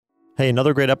Hey,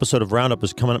 another great episode of Roundup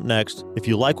is coming up next. If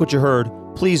you like what you heard,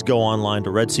 please go online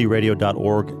to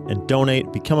redsearadio.org and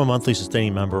donate, become a monthly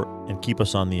sustaining member, and keep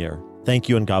us on the air. Thank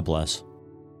you and God bless.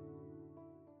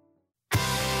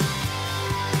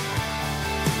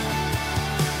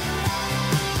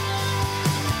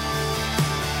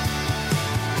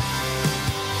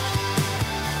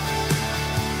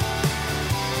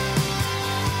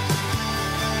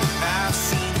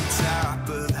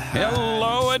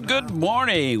 Hello and good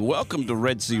morning. Welcome to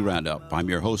Red Sea Roundup. I'm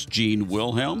your host, Gene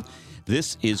Wilhelm.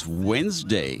 This is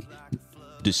Wednesday,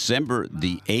 December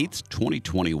the 8th,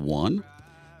 2021.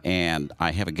 And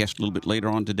I have a guest a little bit later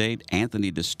on today,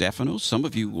 Anthony DeStefano. Some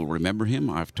of you will remember him.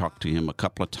 I've talked to him a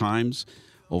couple of times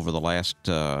over the last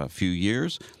few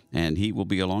years, and he will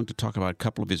be along to talk about a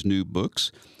couple of his new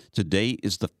books. Today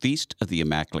is the Feast of the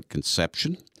Immaculate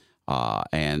Conception,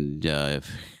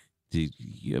 the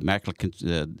Immaculate,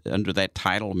 under that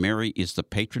title, Mary is the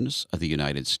patroness of the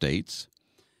United States.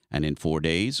 And in 4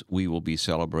 days, we will be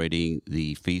celebrating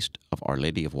the Feast of Our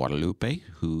Lady of Guadalupe,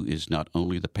 who is not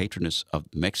only the patroness of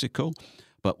Mexico,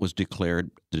 but was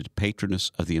declared the patroness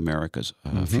of the Americas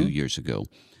a few years ago.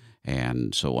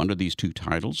 And so under these two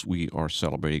titles, we are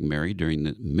celebrating Mary during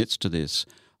the midst of this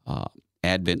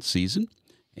Advent season.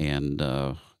 And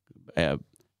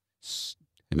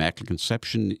Immaculate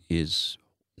Conception is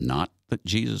not that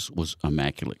Jesus was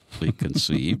immaculately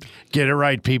conceived. Get it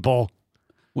right, people.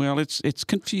 Well, it's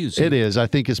confusing. It is. I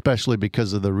think especially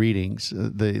because of the readings,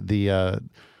 the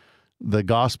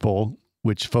gospel,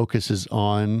 which focuses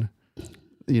on,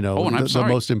 the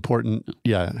most important.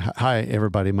 Yeah. Hi,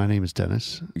 everybody. My name is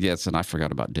Dennis. Yes, and I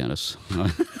forgot about Dennis.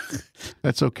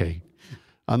 That's okay.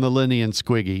 On the Lenny and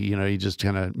Squiggy, you just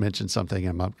kind of mentioned something.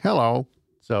 I'm like, hello.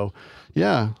 So,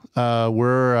 yeah,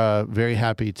 we're very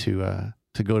happy to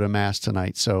go to Mass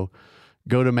tonight. So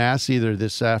go to Mass either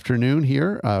this afternoon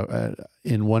here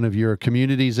in one of your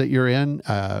communities that you're in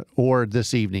or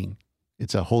this evening.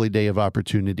 It's a holy day of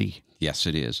opportunity. Yes,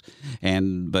 it is.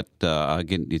 But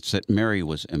again, it's that Mary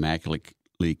was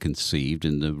immaculately conceived,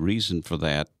 and the reason for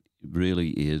that really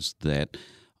is that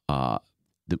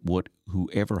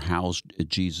whoever housed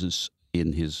Jesus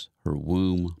in her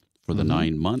womb for the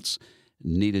 9 months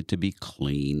needed to be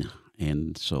clean,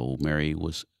 and so Mary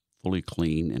was fully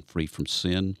clean and free from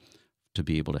sin to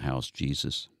be able to house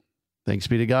Jesus. Thanks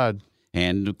be to God.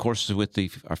 And, of course, with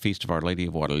our Feast of Our Lady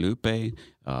of Guadalupe,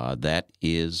 that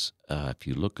is, if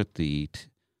you look at the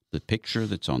picture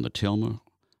that's on the tilma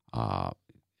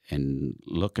and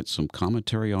look at some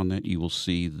commentary on that, you will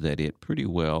see that it pretty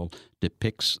well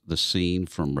depicts the scene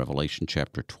from Revelation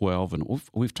chapter 12, and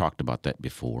we've talked about that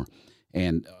before,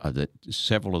 and that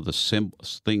several of the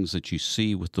things that you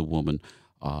see with the woman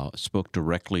spoke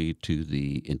directly to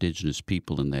the indigenous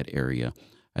people in that area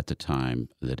at the time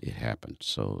that it happened.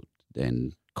 So,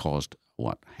 and caused,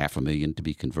 500,000 to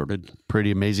be converted?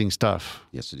 Pretty amazing stuff.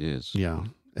 Yes, it is. Yeah,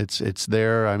 it's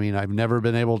there. I mean, I've never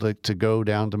been able to go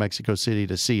down to Mexico City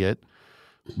to see it,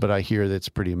 but I hear that's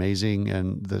pretty amazing,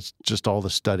 and that's just all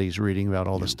the studies, reading about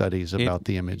all the studies about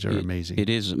the image are amazing. It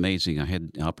is amazing. I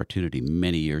had the opportunity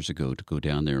many years ago to go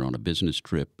down there on a business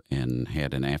trip and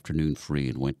had an afternoon free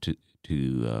and went to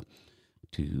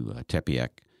Tepeyac,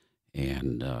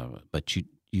 and but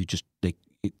you just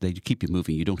they keep you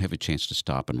moving. You don't have a chance to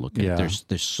stop and look at it.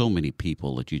 There's so many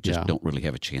people that you just don't really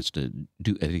have a chance to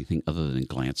do anything other than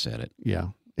glance at it. Yeah,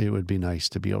 it would be nice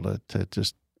to be able to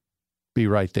just be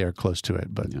right there close to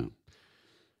it. But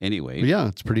anyway,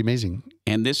 it's pretty amazing.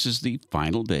 And this is the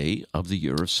final day of the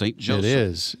year of St.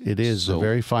 Joseph. It is the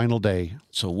very final day.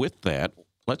 So with that,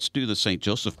 let's do the St.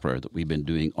 Joseph prayer that we've been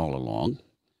doing all along.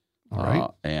 All right.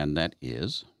 And that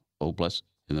is, "O bless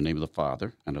in the name of the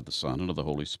Father, and of the Son, and of the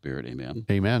Holy Spirit. Amen.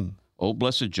 Amen. O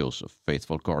blessed Joseph,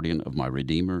 faithful guardian of my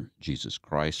Redeemer, Jesus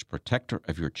Christ, protector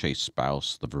of your chaste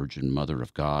spouse, the Virgin Mother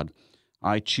of God,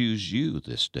 I choose you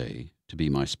this day to be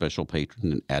my special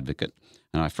patron and advocate,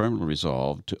 and I firmly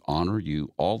resolve to honor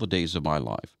you all the days of my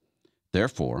life.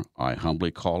 Therefore, I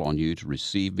humbly call on you to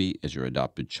receive me as your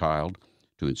adopted child,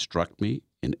 to instruct me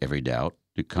in every doubt,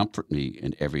 to comfort me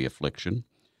in every affliction,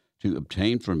 to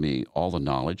obtain for me all the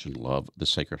knowledge and love of the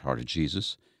Sacred Heart of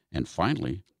Jesus, and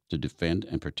finally, to defend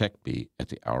and protect me at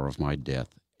the hour of my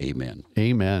death. Amen."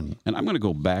 Amen. And I'm going to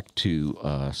go back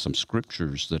to some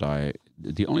scriptures that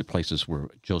the only places where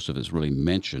Joseph is really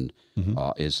mentioned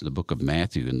is the book of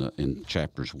Matthew in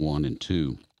chapters 1 and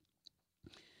 2.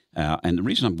 And the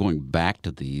reason I'm going back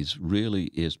to these really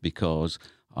is because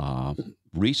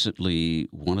recently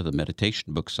one of the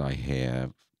meditation books I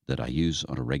have that I use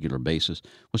on a regular basis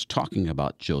was talking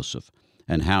about Joseph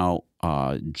and how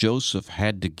Joseph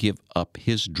had to give up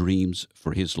his dreams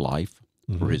for his life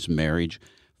for his marriage,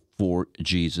 for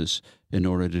Jesus, in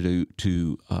order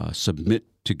to submit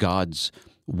to God's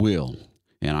will.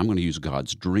 And I'm going to use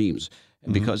God's dreams.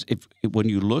 Because when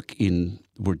you look in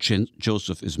where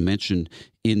Joseph is mentioned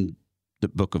in the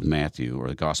book of Matthew or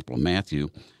the Gospel of Matthew,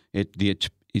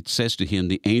 it says to him,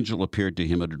 the angel appeared to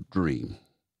him in a dream.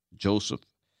 Joseph,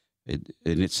 and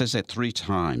it says that 3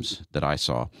 times that I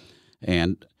saw.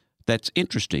 And that's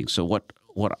interesting. So what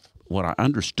I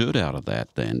understood out of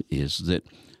that then is that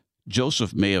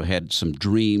Joseph may have had some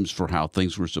dreams for how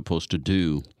things were supposed to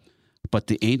do, but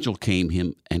the angel came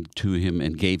to him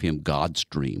and gave him God's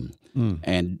dream.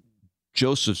 And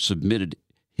Joseph submitted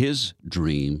his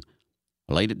dream,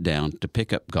 laid it down to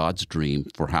pick up God's dream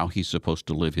for how he's supposed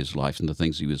to live his life and the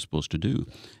things he was supposed to do.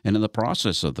 And in the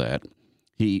process of that,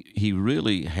 he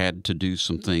really had to do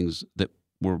some things that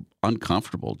were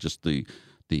uncomfortable, just the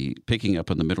picking up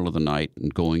in the middle of the night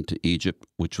and going to Egypt,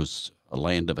 which was a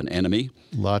land of an enemy.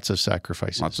 Lots of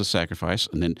sacrifices. Lots of sacrifice.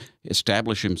 And then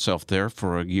establish himself there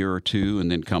for a year or two and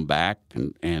then come back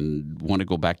and want to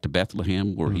go back to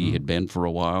Bethlehem where he had been for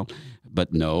a while.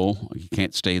 But no, he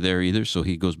can't stay there either, so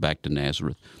he goes back to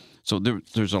Nazareth. So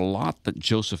there's a lot that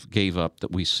Joseph gave up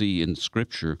that we see in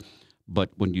Scripture. But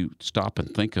when you stop and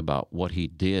think about what he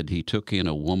did, he took in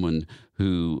a woman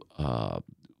who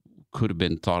could have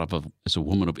been thought of as a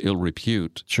woman of ill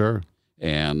repute. Sure.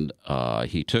 And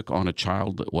he took on a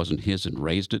child that wasn't his and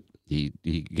raised it. He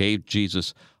gave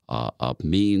Jesus a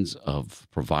means of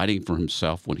providing for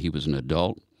himself when he was an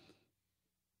adult.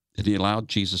 And he allowed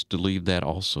Jesus to leave that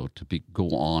also, to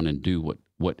go on and do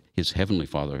what his heavenly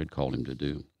Father had called him to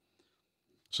do.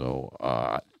 So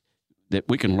that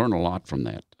we can learn a lot from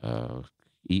that.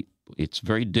 It's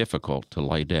very difficult to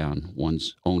lay down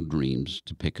one's own dreams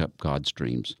to pick up God's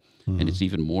dreams. And it's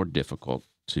even more difficult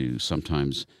to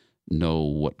sometimes know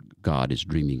what God is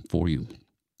dreaming for you.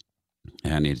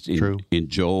 And it's in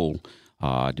Joel,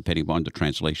 depending upon the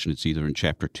translation, it's either in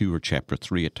chapter 2 or chapter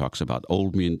 3. It talks about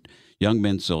young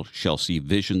men shall see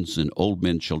visions, and old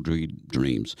men shall dream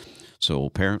dreams. So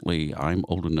apparently, I'm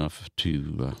old enough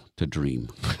to dream.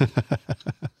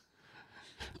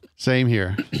 Same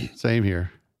here. Same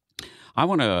here. I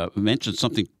want to mention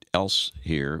something else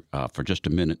here for just a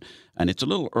minute, and it's a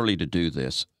little early to do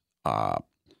this.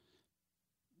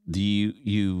 The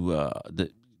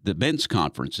men's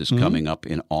conference is coming up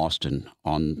in Austin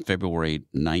on February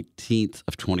 19th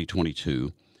of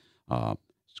 2022.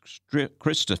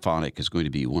 Chris Stefanik is going to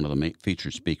be one of the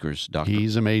featured speakers.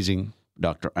 He's amazing.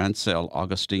 Dr. Ansel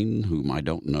Augustine, whom I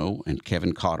don't know, and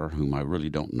Kevin Cotter, whom I really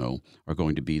don't know, are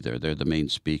going to be there. They're the main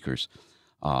speakers.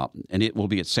 And it will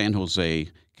be at San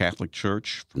Jose Catholic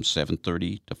Church from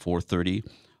 7:30 to 4:30,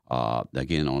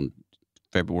 again on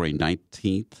February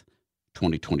 19th,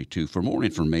 2022. For more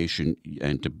information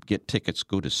and to get tickets,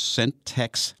 go to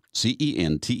Centex,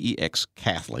 CENTEX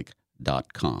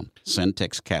Catholic.com,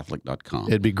 CentexCatholic.com.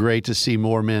 It'd be great to see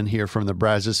more men here from the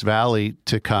Brazos Valley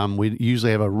to come. We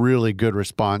usually have a really good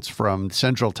response from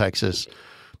Central Texas,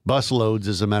 busloads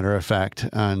as a matter of fact,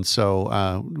 and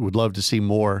so would love to see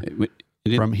more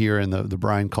from here in the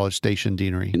Bryan College Station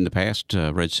Deanery. In the past,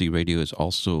 Red Sea Radio has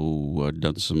also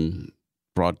done some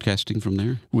broadcasting from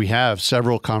there? We have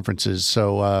several conferences.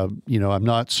 So, I'm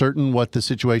not certain what the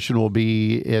situation will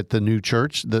be at the new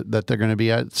church that they're going to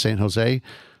be at San Jose.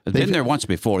 They've been there once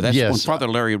before. That's when Father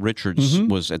Larry Richards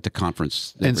was at the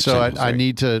conference. And so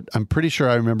I'm pretty sure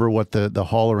I remember what the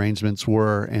hall arrangements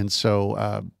were. And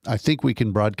so I think we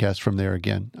can broadcast from there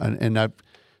again. And if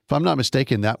I'm not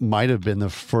mistaken, that might have been the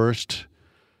first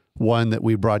one that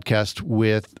we broadcast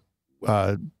with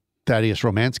Thaddeus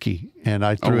Romansky, and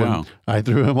I threw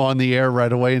him on the air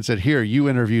right away and said, "Here, you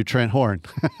interview Trent Horn."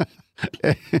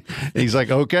 He's like,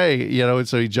 "Okay," and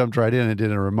so he jumped right in and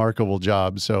did a remarkable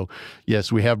job. So,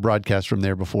 yes, we have broadcast from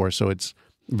there before, so it's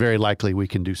very likely we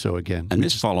can do so again. And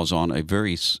this follows on a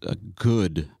very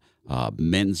good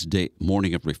Men's Day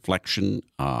morning of reflection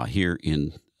here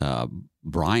in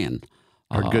Bryan.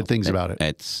 Heard good things about it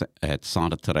at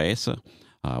Santa Teresa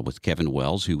with Kevin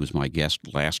Wells, who was my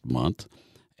guest last month.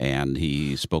 And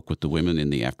he spoke with the women in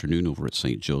the afternoon over at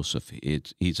St. Joseph.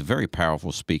 He's a very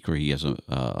powerful speaker. He has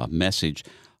a message.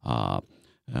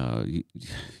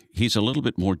 He's a little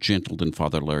bit more gentle than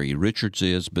Father Larry Richards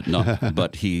is, but not.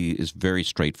 But he is very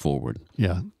straightforward.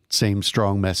 Yeah, same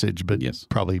strong message, but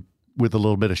probably with a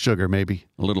little bit of sugar, maybe.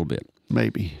 A little bit.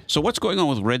 Maybe. So what's going on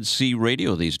with Red Sea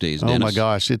Radio these days, Dennis? Oh, my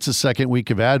gosh. It's the second week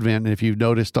of Advent. And if you've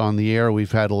noticed on the air,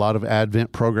 we've had a lot of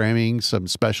Advent programming, some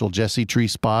special Jesse Tree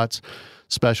spots,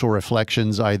 special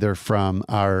reflections either from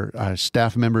our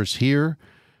staff members here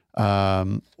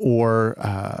or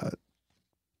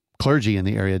clergy in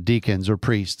the area, deacons or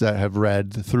priests that have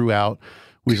read throughout.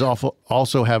 We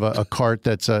also have a cart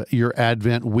that's your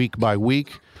Advent week by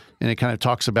week, and it kind of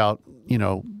talks about,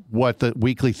 what the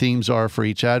weekly themes are for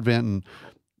each Advent and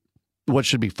what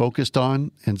should be focused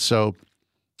on. And so,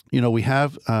 we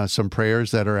have some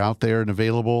prayers that are out there and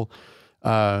available.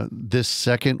 This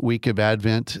second week of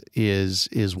Advent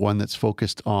is one that's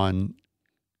focused on,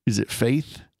 is it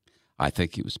faith? I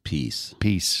think it was peace.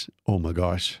 Peace. Oh my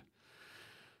gosh.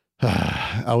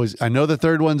 I know the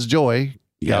third one's joy,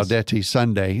 Yes. Gaudete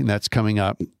Sunday, and that's coming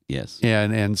up. Yes.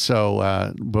 And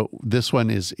so, but this one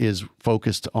is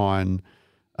focused on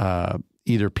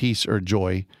either peace or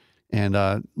joy.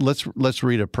 And let's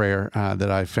read a prayer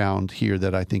that I found here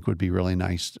that I think would be really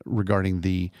nice regarding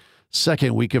the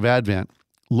second week of Advent.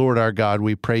 Lord our God,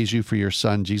 we praise you for your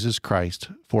Son, Jesus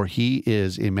Christ, for he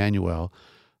is Emmanuel,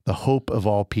 the hope of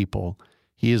all people.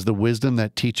 He is the wisdom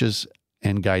that teaches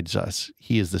and guides us.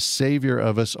 He is the Savior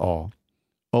of us all.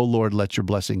 O Lord, let your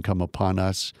blessing come upon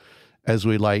us as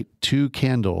we light 2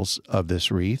 candles of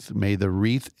this wreath. May the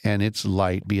wreath and its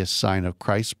light be a sign of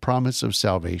Christ's promise of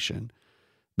salvation.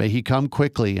 May he come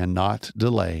quickly and not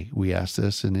delay. We ask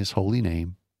this in his holy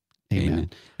name. Amen.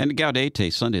 And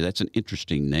Gaudete Sunday, that's an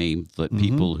interesting name that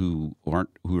people who are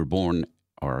born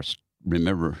or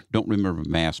don't remember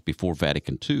Mass before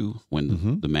Vatican II,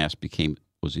 when the Mass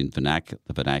was in the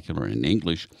vernacular in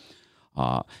English.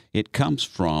 It comes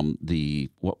from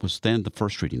what was then the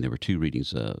first reading. There were 2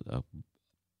 readings: a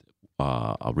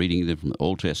reading from the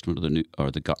Old Testament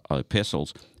or the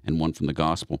epistles, and one from the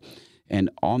Gospel. And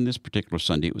on this particular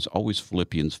Sunday, it was always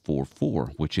Philippians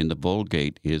 4:4, which in the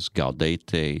Vulgate is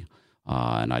Gaudete,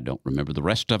 and I don't remember the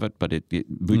rest of it, but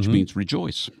which means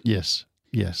rejoice. Yes.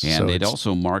 Yes. And it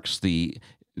also marks the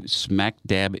smack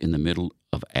dab in the middle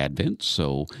of Advent.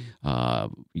 So,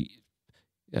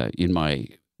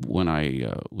 when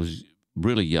I was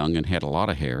really young and had a lot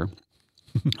of hair,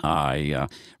 I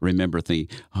remember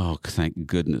thinking, "Oh, thank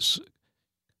goodness,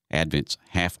 Advent's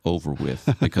half over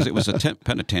with," because it was a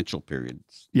penitential period.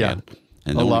 Yeah,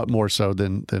 and a lot more so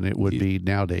than it would be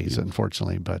nowadays,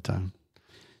 unfortunately. But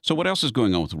so what else is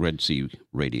going on with Red Sea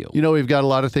Radio? We've got a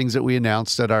lot of things that we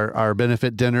announced at our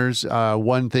benefit dinners.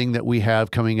 One thing that we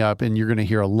have coming up, and you're going to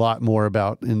hear a lot more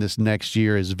about in this next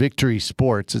year, is Victory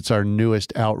Sports. It's our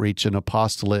newest outreach and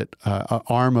apostolate,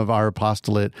 arm of our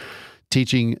apostolate,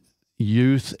 teaching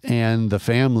youth and the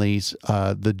families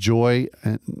the joy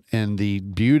and the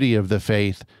beauty of the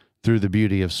faith through the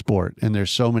beauty of sport. And there's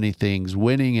so many things,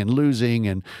 winning and losing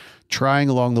and trying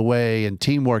along the way, and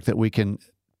teamwork that we can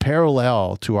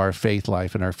parallel to our faith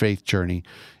life and our faith journey.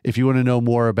 If you want to know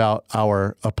more about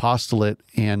our apostolate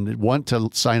and want to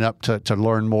sign up to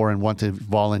learn more and want to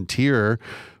volunteer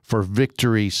for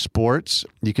Victory Sports,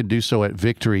 you can do so at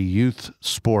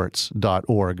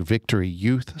victoryyouthsports.org,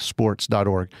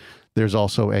 victoryyouthsports.org. There's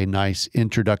also a nice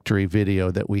introductory video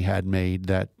that we had made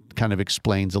that kind of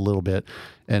explains a little bit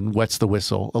and wets the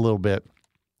whistle a little bit.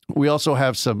 We also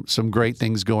have some great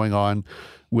things going on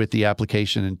with the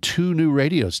application in 2 new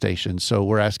radio stations. So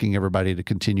we're asking everybody to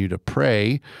continue to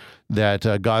pray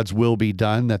that God's will be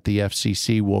done, that the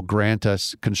FCC will grant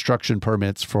us construction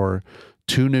permits for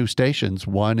 2 new stations,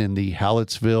 one in the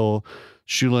Hallettsville,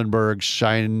 Schulenburg,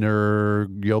 Shiner,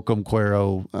 Yoakum,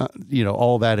 Cuero,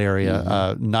 all that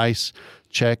area, nice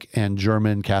Czech and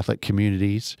German Catholic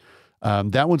communities.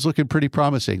 That one's looking pretty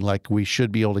promising. Like, we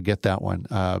should be able to get that one.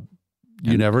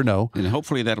 You never know. And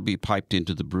hopefully that'll be piped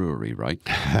into the brewery, right?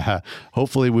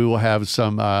 Hopefully we will have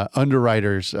some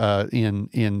underwriters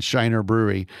in Shiner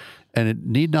Brewery, and it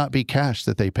need not be cash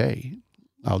that they pay.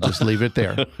 I'll just leave it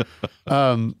there.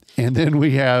 And then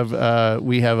we have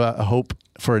a hope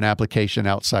for an application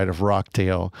outside of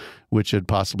Rockdale, which would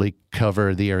possibly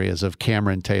cover the areas of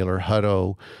Cameron, Taylor,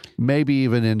 Hutto, maybe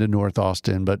even into North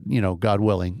Austin, but, God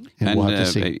willing. And we'll have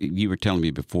to see. You were telling me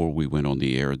before we went on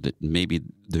the air that maybe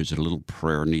there's a little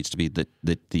prayer needs to be that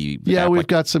the... Yeah, we've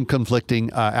got some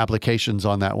conflicting applications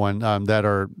on that one that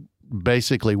are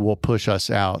basically will push us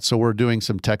out. So we're doing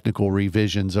some technical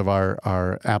revisions of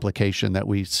our application that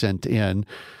we sent in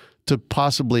to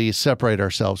possibly separate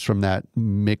ourselves from that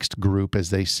mixed group,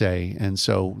 as they say. And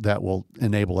so that will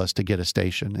enable us to get a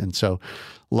station. And so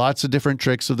lots of different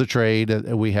tricks of the trade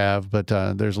that we have, but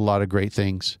there's a lot of great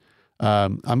things.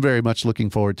 I'm very much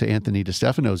looking forward to Anthony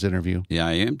DeStefano's interview. Yeah,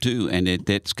 I am too. And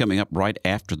that's coming up right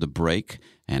after the break.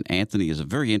 And Anthony is a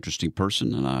very interesting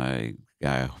person, and I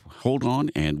hold on,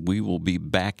 and we will be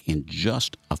back in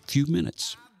just a few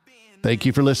minutes. Thank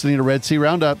you for listening to Red Sea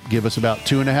Roundup. Give us about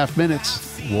 2.5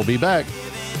 minutes. We'll be back.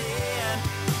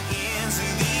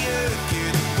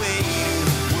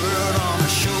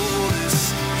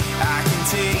 I can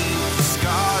take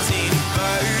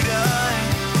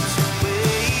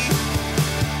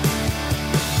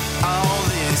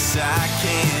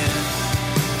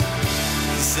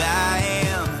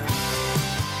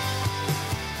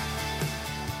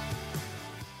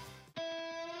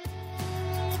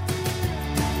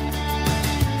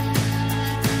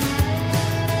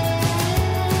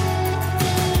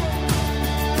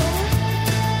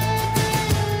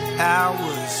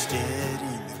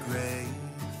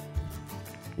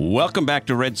Welcome back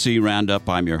to Red Sea Roundup.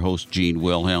 I'm your host, Gene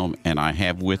Wilhelm, and I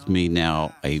have with me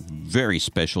now a very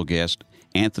special guest,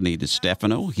 Anthony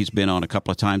DeStefano. He's been on a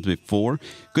couple of times before.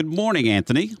 Good morning,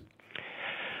 Anthony.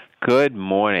 Good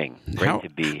morning. Great to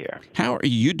be here. How are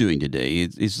you doing today?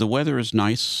 Is the weather as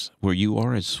nice where you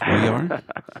are as we are?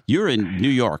 You're in New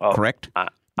York, correct?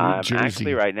 I'm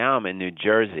actually right now I'm in New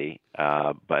Jersey,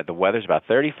 but the weather's about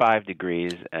 35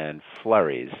 degrees and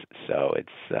flurries, so it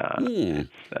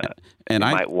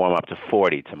might warm up to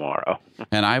 40 tomorrow.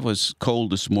 And I was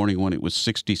cold this morning when it was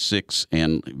 66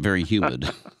 and very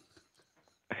humid.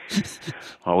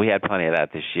 Well, we had plenty of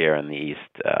that this year in the east,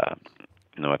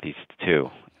 northeast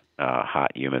too. Hot,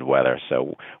 humid weather.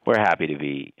 So we're happy to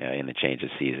be in the change of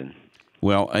season.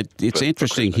 Well, it's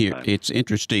interesting here. Time. It's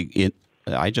interesting.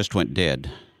 I just went dead.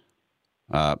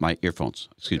 My earphones.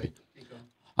 Excuse me.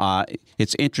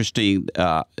 It's interesting.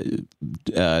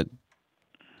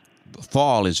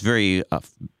 Fall is very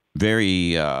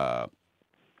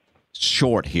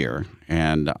short here,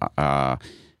 and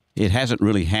it hasn't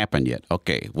really happened yet.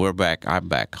 Okay, we're back. I'm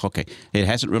back. Okay, it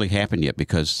hasn't really happened yet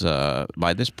because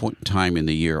by this point in time in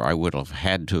the year, I would have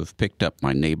had to have picked up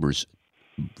my neighbor's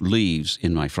leaves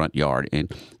in my front yard,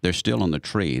 and they're still on the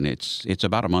tree, and it's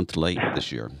about a month late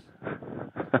this year.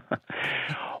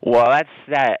 Well, that's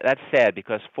sad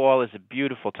because fall is a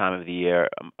beautiful time of the year.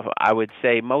 I would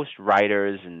say most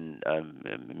writers and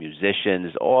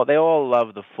musicians, they all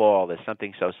love the fall. There's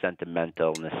something so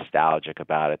sentimental, nostalgic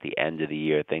about it. At the end of the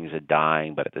year, things are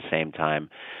dying, but at the same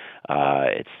time,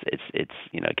 it's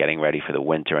getting ready for the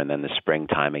winter and then the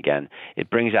springtime again. It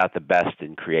brings out the best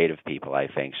in creative people, I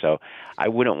think. So I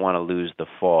wouldn't want to lose the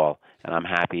fall. And I'm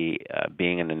happy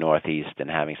being in the Northeast and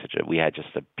having we had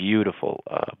just a beautiful,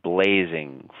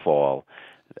 blazing fall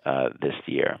this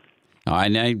year. I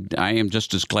am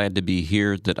just as glad to be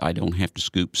here that I don't have to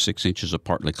scoop 6 inches of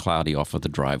partly cloudy off of the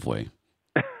driveway.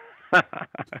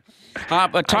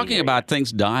 But talking about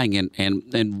things dying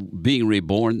and being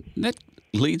reborn, that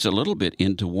leads a little bit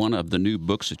into one of the new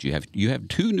books that you have. You have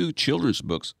 2 new children's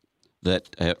books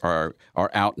that are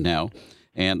out now,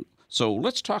 and so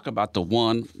let's talk about the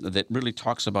one that really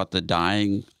talks about the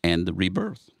dying and the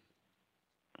rebirth.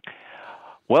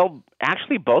 Well,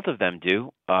 actually, both of them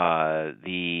do.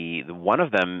 The one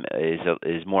of them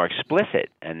is more explicit,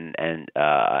 and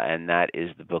that is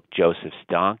the book Joseph's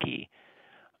Donkey,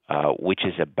 which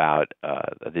is about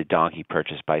the donkey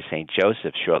purchased by Saint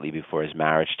Joseph shortly before his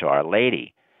marriage to Our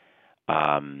Lady.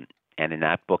 And in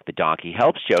that book, the donkey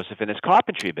helps Joseph in his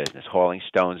carpentry business, hauling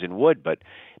stones and wood, but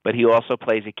he also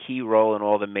plays a key role in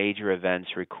all the major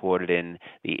events recorded in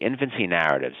the infancy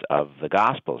narratives of the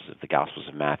Gospels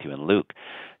of Matthew and Luke.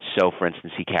 So, for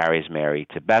instance, he carries Mary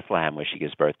to Bethlehem, where she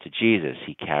gives birth to Jesus.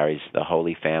 He carries the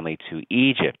Holy Family to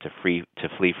Egypt to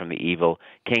flee from the evil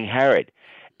King Herod.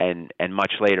 And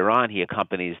much later on, he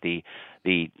accompanies the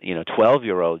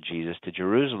 12-year-old Jesus to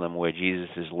Jerusalem, where Jesus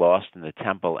is lost in the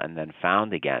temple and then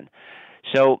found again.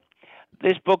 So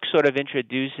this book sort of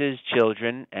introduces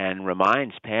children and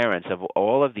reminds parents of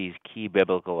all of these key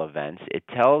biblical events. It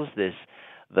tells the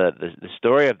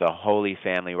story of the Holy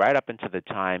Family right up into the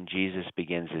time Jesus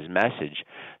begins his message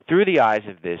through the eyes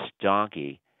of this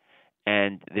donkey.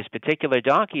 And this particular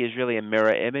donkey is really a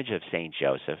mirror image of Saint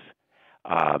Joseph.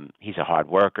 He's a hard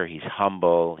worker, he's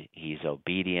humble, he's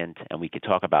obedient, and we could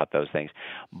talk about those things.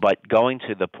 But going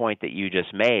to the point that you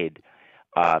just made,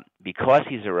 because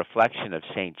he's a reflection of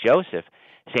Saint Joseph,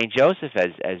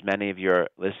 as many of your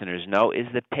listeners know, is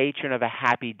the patron of a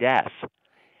happy death.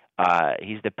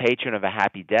 He's the patron of a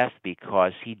happy death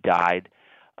because he died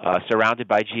surrounded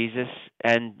by Jesus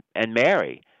and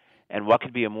Mary. And what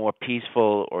could be a more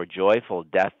peaceful or joyful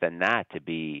death than that, to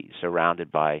be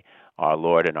surrounded by our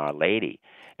Lord and Our Lady?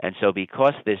 And so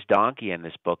because this donkey in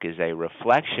this book is a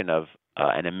reflection of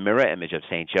and a mirror image of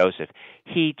St. Joseph,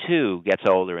 he too gets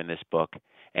older in this book,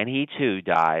 and he too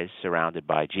dies surrounded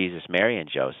by Jesus, Mary, and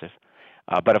Joseph.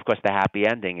 But of course the happy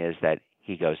ending is that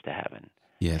he goes to heaven.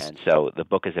 Yes. And so the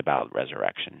book is about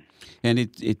resurrection. And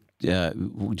it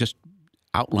just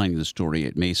outlining the story,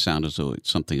 it may sound as though it's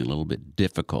something a little bit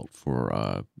difficult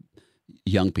for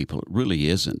young people. It really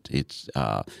isn't. It's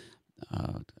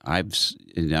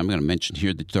and I'm going to mention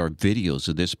here that there are videos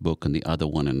of this book and the other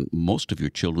one, and most of your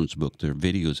children's book. There are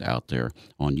videos out there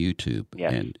on YouTube,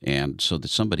 yes. and so that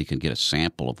somebody can get a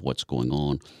sample of what's going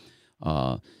on.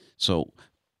 So,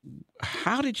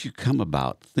 how did you come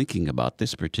about thinking about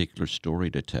this particular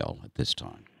story to tell at this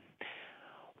time?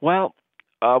 Well,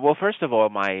 first of all,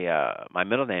 my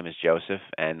middle name is Joseph,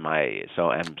 and my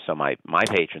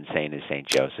patron saint is Saint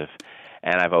Joseph,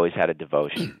 and I've always had a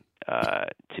devotion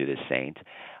to this saint.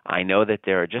 I know that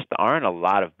there just aren't a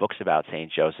lot of books about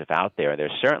Saint Joseph out there. There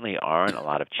certainly aren't a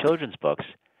lot of children's books,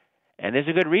 and there's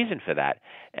a good reason for that.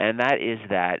 And that is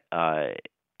that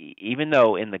even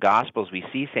though in the Gospels we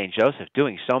see Saint Joseph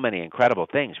doing so many incredible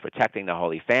things, protecting the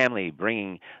Holy Family,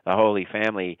 bringing the Holy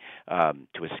Family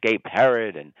to escape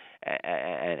Herod, and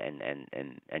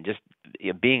just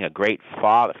being a great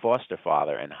father, foster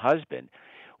father, and husband,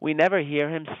 we never hear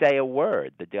him say a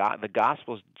word. The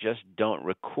Gospels just don't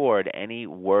record any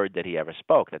word that he ever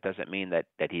spoke. That doesn't mean that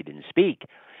he didn't speak.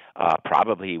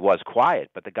 Probably he was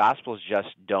quiet, but the Gospels just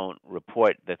don't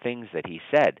report the things that he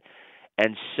said.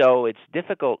 And so it's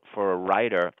difficult for a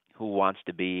writer who wants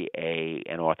to be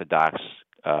an Orthodox,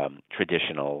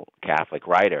 traditional Catholic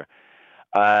writer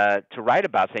to write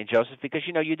about St. Joseph, because,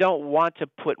 you don't want to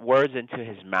put words into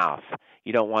his mouth.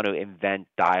 You don't want to invent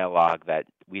dialogue that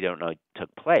we don't know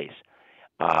took place.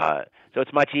 So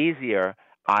it's much easier,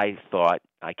 I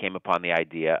came upon the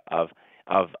idea of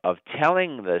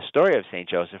telling the story of St.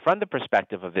 Joseph from the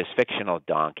perspective of this fictional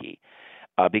donkey.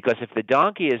 Because if the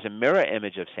donkey is a mirror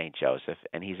image of St. Joseph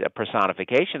and he's a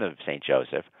personification of St.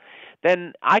 Joseph,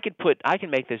 then I can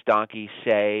make this donkey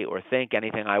say or think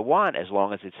anything I want as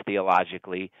long as it's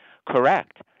theologically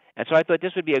correct. And so I thought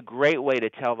this would be a great way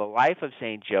to tell the life of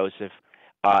St. Joseph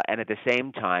and at the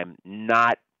same time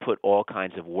not put all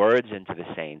kinds of words into the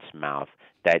saint's mouth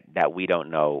that we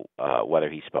don't know whether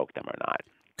he spoke them or not.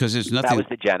 Because there's nothing. That was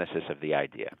the genesis of the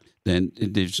idea. Then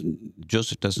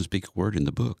Joseph doesn't speak a word in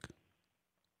the book.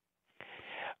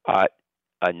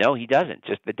 No, he doesn't.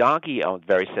 Just the donkey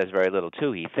says very little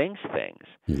too. He thinks things.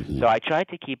 Mm-hmm. So I tried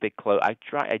to keep it close.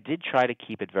 I did try to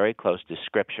keep it very close to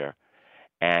Scripture,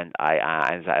 and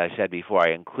as I said before,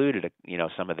 I included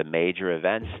some of the major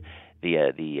events.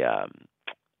 The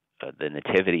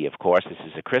Nativity, of course. This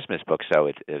is a Christmas book, so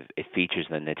it features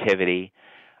the Nativity,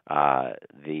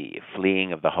 the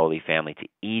fleeing of the Holy Family to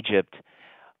Egypt.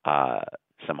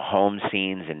 Some home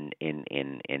scenes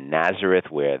in Nazareth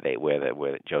where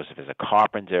Joseph is a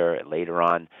carpenter. Later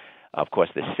on, of course,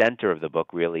 the center of the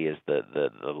book really is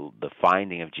the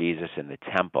finding of Jesus in the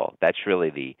temple. That's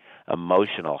really the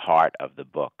emotional heart of the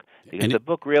book, because the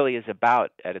book really is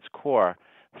about, at its core,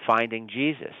 finding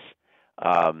Jesus.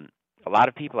 A lot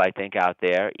of people, I think, out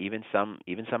there, even some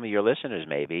of your listeners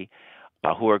maybe,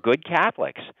 who are good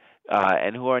Catholics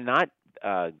and who are not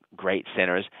great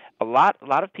sinners. A lot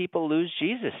of people lose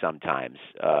Jesus sometimes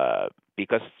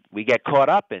because we get caught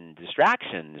up in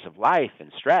distractions of life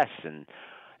and stress and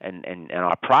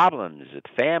our problems with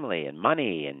family and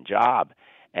money and job,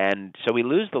 and so we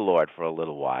lose the Lord for a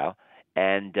little while,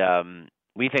 and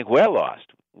we think we're lost.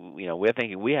 We're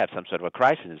thinking we have some sort of a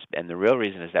crisis, and the real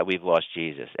reason is that we've lost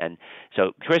Jesus. And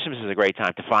so Christmas is a great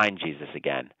time to find Jesus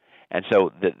again. And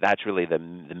so that's really the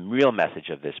real message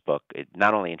of this book,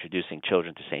 not only introducing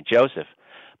children to St. Joseph,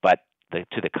 but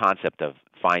to the concept of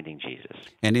finding Jesus.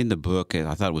 And in the book,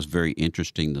 I thought it was very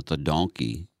interesting that the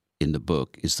donkey in the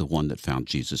book is the one that found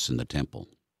Jesus in the temple.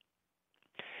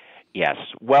 Yes.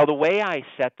 Well, the way I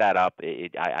set that up,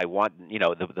 I want,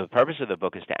 the purpose of the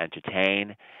book is to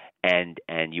entertain,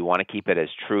 and you want to keep it as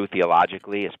true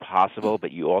theologically as possible,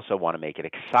 but you also want to make it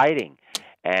exciting.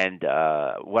 And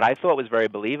what I thought was very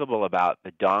believable about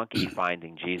the donkey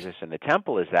finding Jesus in the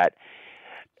temple is that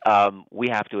we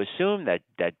have to assume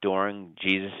that during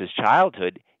Jesus'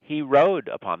 childhood, he rode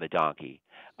upon the donkey.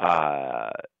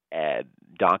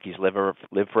 Donkeys live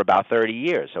for about 30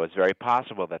 years, so it's very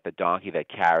possible that the donkey that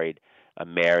carried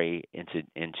Mary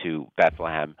into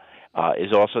Bethlehem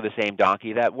is also the same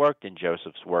donkey that worked in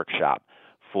Joseph's workshop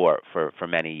for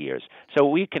many years. So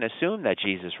we can assume that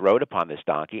Jesus rode upon this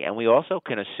donkey, and we also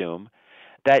can assume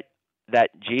that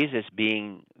Jesus,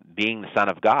 being the Son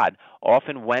of God,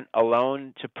 often went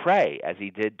alone to pray, as he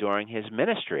did during his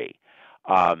ministry.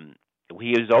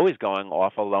 He was always going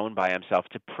off alone by himself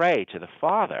to pray to the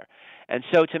Father. And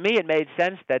so to me it made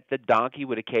sense that the donkey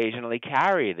would occasionally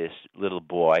carry this little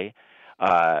boy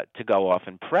to go off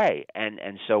and pray.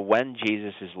 And so when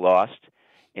Jesus is lost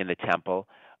in the temple,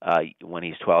 when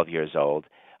he's 12 years old,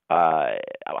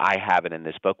 I have it in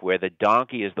this book where the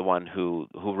donkey is the one who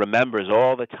remembers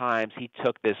all the times he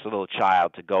took this little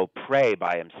child to go pray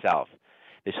by himself,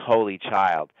 this holy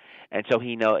child. And so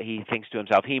he thinks to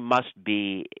himself, he must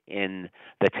be in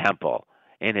the temple,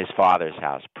 in his Father's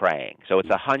house, praying. So it's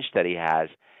a hunch that he has,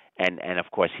 and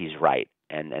of course he's right.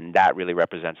 And that really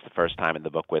represents the first time in the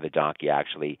book where the donkey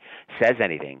actually says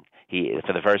anything.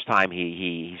 For the first time,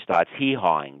 he starts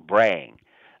hee-hawing, braying,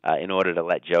 in order to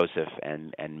let Joseph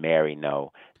and Mary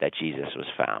know that Jesus was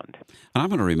found. I'm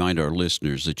going to remind our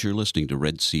listeners that you're listening to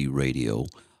Red Sea Radio,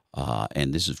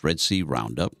 and this is Red Sea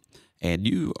Roundup. and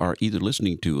you are either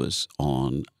listening to us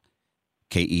on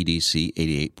KEDC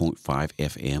 88.5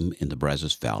 FM in the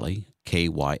Brazos Valley,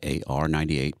 KYAR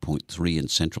 98.3 in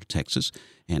Central Texas,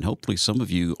 and hopefully some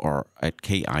of you are at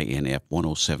KINF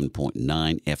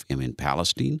 107.9 FM in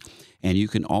Palestine. And you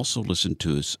can also listen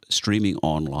to us streaming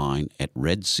online at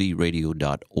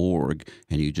redsearadio.org,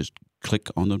 and you just click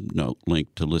on the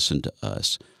link to listen to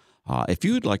us. If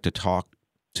you would like to talk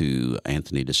to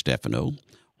Anthony DeStefano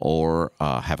or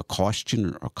have a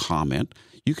question or comment,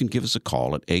 you can give us a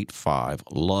call at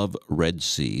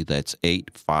 85-LOVE-RED-C. That's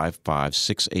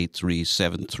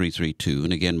 855-683-7332.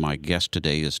 And again, my guest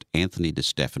today is Anthony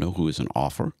DeStefano, who is an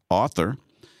author,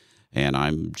 and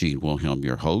I'm Gene Wilhelm,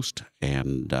 your host.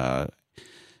 And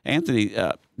Anthony,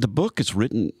 the book is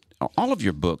written, all of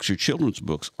your books, your children's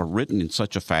books, are written in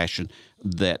such a fashion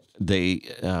that they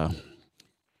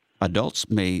adults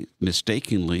may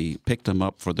mistakenly pick them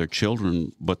up for their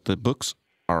children, but the books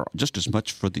are just as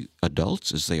much for the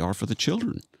adults as they are for the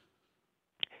children.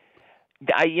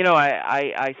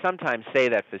 I sometimes say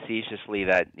that facetiously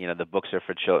that the books are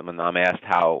for children. When I'm asked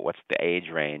what's the age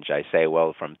range, I say,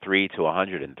 well, from 3 to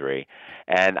 103,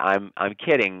 and I'm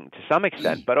kidding to some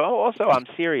extent, but also I'm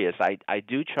serious. I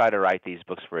do try to write these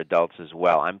books for adults as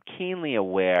well. I'm keenly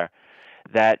aware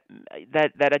that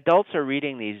adults are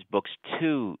reading these books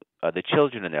to the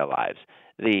children in their lives.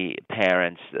 The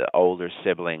parents, the older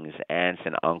siblings, aunts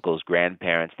and uncles,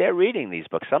 grandparents, they're reading these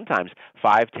books sometimes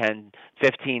 5, 10,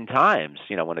 15 times.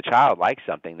 When a child likes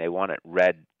something, they want it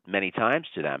read many times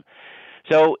to them.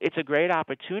 So it's a great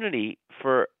opportunity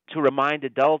to remind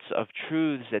adults of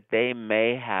truths that they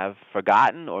may have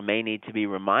forgotten or may need to be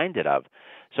reminded of.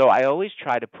 So I always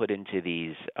try to put into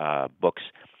these books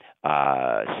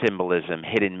symbolism,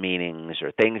 hidden meanings,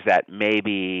 or things that may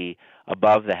be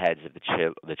above the heads of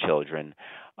the children,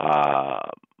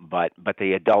 but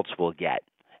the adults will get,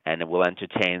 and it will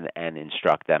entertain and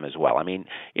instruct them as well. I mean,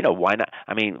 why not?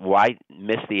 I mean, why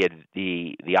miss the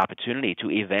opportunity to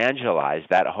evangelize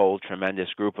that whole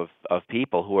tremendous group of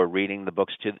people who are reading the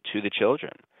books to the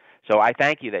children? So I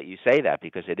thank you that you say that,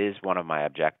 because it is one of my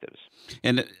objectives.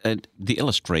 And the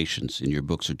illustrations in your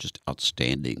books are just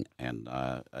outstanding. And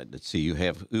let's see, you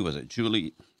have, who was it?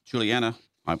 Juliana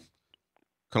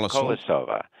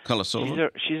Kolosova.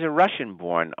 She's a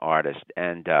Russian-born artist.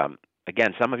 And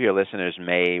again, some of your listeners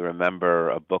may remember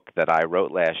a book that I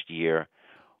wrote last year,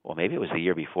 or maybe it was the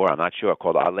year before, I'm not sure,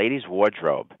 called Our Lady's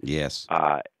Wardrobe. Yes.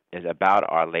 Is about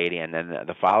Our Lady, and then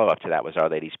the follow-up to that was Our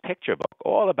Lady's Picture Book,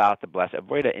 all about a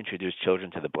way to introduce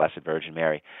children to the Blessed Virgin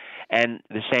Mary. And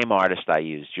the same artist I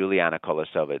used, Juliana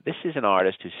Kolosova, this is an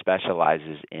artist who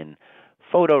specializes in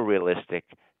photorealistic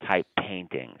type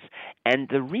paintings. And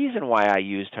the reason why I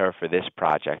used her for this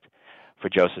project, for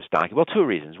Joseph Stankey, well, two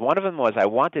reasons. One of them was I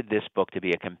wanted this book to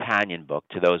be a companion book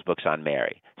to those books on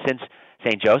Mary. Since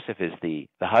St. Joseph is the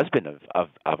husband of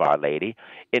Our Lady,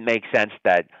 it makes sense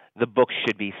that the books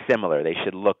should be similar. They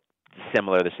should look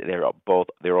similar. They're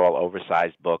all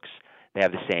oversized books. They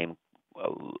have the same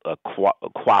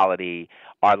quality.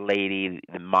 Our Lady,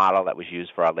 the model that was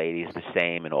used for Our Lady, is the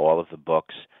same in all of the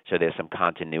books, so there's some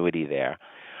continuity there.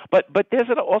 But there's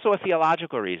also a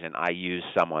theological reason I use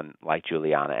someone like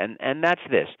Juliana, and that's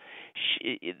this.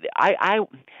 I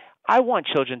want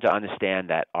children to understand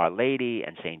that Our Lady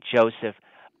and St. Joseph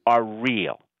are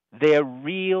real. They're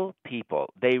real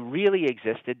people. They really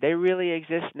existed. They really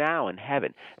exist now in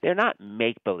heaven. They're not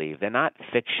make-believe. They're not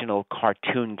fictional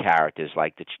cartoon characters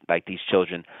like these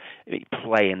children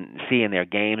play and see in their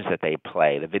games that they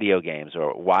play, the video games,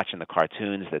 or watch in the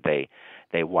cartoons that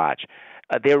they watch.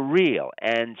 They're real.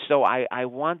 And so I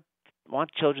want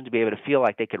children to be able to feel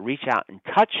like they could reach out and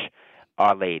touch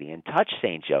Our Lady and touch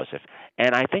St. Joseph.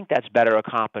 And I think that's better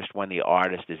accomplished when the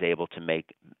artist is able to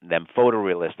make them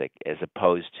photorealistic as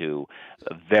opposed to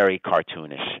very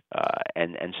cartoonish.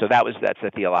 And so that's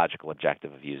the theological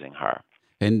objective of using her.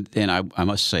 And I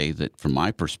must say that from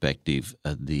my perspective,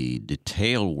 the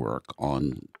detail work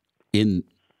in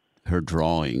her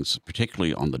drawings,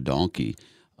 particularly on the donkey,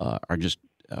 are just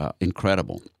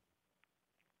incredible.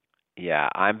 Yeah,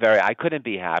 I couldn't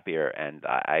be happier, and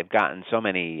I've gotten so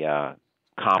many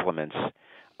compliments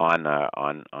on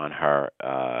her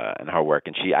and her work,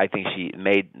 and I think she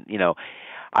made,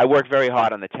 I worked very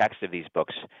hard on the text of these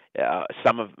books.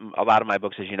 A lot of my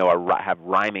books, as you know, have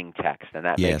rhyming text, and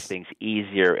that makes things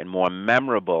easier and more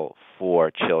memorable for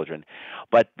children.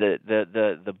 But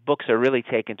the books are really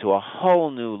taken to a whole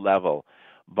new level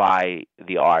by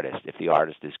the artist, if the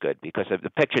artist is good, because the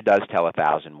picture does tell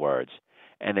 1,000 words.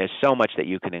 And there's so much that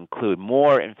you can include,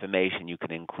 more information you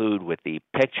can include with the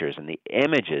pictures, and the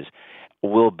images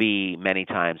will be many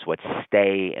times what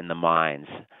stay in the minds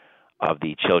of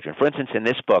the children. For instance, in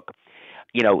this book,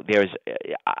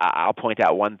 I'll point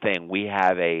out one thing. We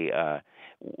have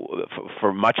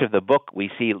for much of the book,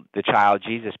 we see the child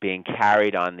Jesus being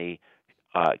carried by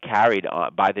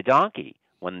the donkey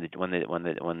when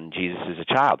Jesus is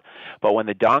a child. But when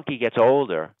the donkey gets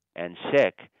older and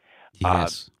sick,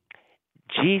 Yes.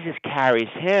 Jesus carries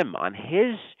him on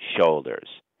his shoulders.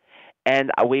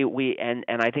 And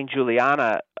I think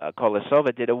Juliana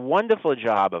Kolesova did a wonderful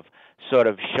job of sort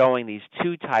of showing these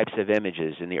two types of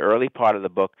images. In the early part of the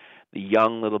book, the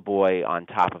young little boy on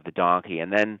top of the donkey,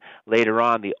 and then later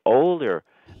on, the older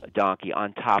donkey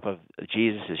on top of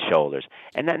Jesus' shoulders.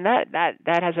 And then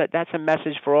that's a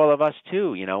message for all of us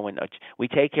too. When we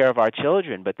take care of our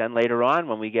children, but then later on,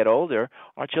 when we get older,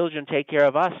 our children take care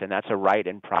of us, and that's a right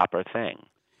and proper thing.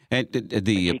 And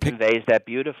she conveys that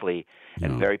beautifully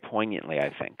and very poignantly, I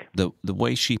think. The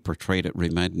way she portrayed it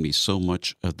reminded me so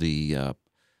much of the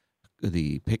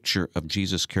picture of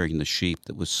Jesus carrying the sheep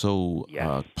that was so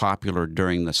popular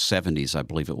during the 70s, I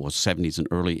believe it was, 70s and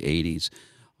early 80s.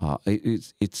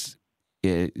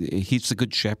 He's the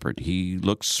good shepherd. He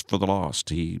looks for the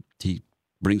lost. He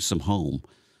brings them home,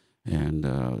 and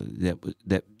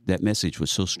that message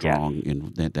was so strong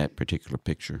in that particular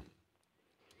picture.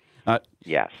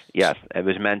 Yes, it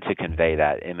was meant to convey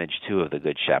that image too of the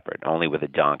good shepherd, only with a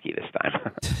donkey this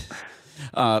time.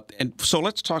 And so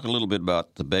let's talk a little bit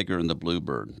about the beggar and the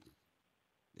bluebird,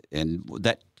 and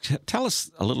that. Tell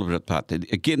us a little bit about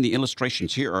that. Again, the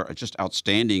illustrations here are just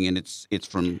outstanding, and it's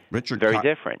from Richard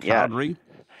different, Codry,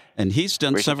 and he's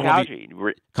done several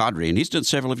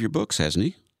of your books, hasn't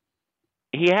he?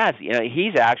 He has.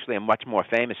 He's actually a much more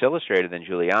famous illustrator than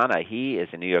Juliana. He is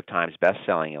a New York Times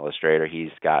best-selling illustrator. He's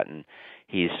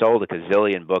sold a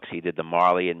gazillion books. He did the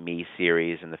Marley and Me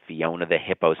series and the Fiona the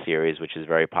Hippo series, which is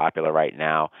very popular right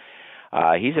now.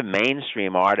 He's a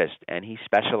mainstream artist, and he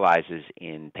specializes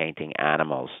in painting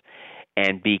animals.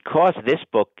 And because this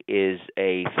book is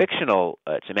a fictional,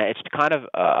 it's kind of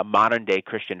a modern-day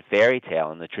Christian fairy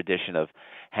tale in the tradition of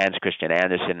Hans Christian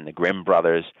Andersen and the Grimm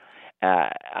brothers,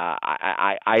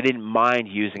 I didn't mind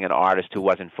using an artist who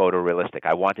wasn't photorealistic.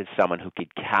 I wanted someone who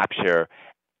could capture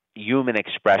human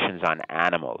expressions on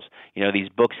animals. These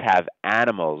books have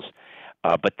animals,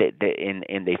 but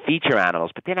they feature animals,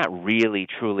 but they're not really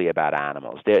truly about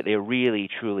animals. They're really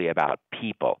truly about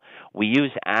people. We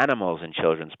use animals in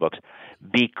children's books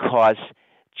because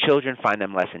children find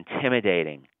them less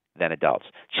intimidating than adults.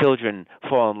 Children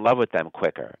fall in love with them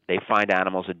quicker. They find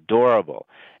animals adorable,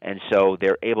 and so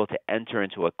they're able to enter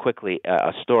into a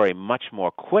story much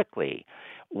more quickly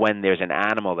when there's an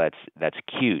animal that's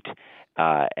cute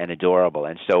and adorable.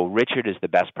 And so Richard is the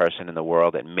best person in the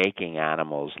world at making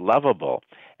animals lovable,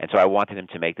 and so I wanted him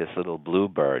to make this little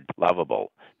bluebird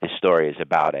lovable. This story is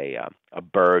about a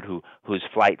bird whose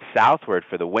flight southward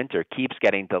for the winter keeps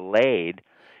getting delayed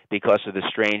because of the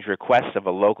strange requests of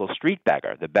a local street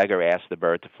beggar. The beggar asked the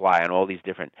bird to fly on all these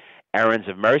different errands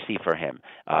of mercy for him,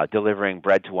 delivering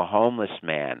bread to a homeless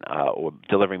man, or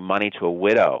delivering money to a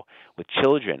widow with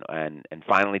children, and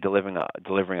finally delivering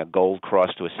a gold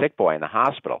cross to a sick boy in the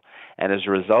hospital. And as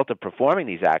a result of performing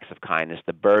these acts of kindness,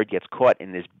 the bird gets caught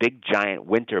in this big, giant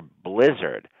winter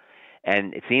blizzard,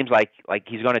 and it seems like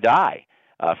he's going to die,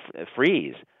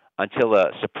 freeze, until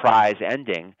a surprise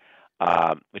ending,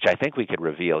 which I think we could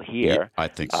reveal here. Yeah, I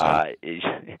think so.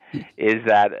 Is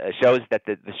that shows that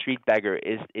the street beggar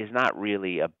is not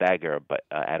really a beggar, but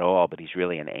at all, but he's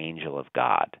really an angel of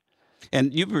God.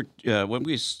 And you were when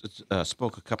we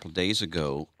spoke a couple of days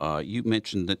ago, you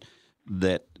mentioned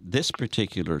that this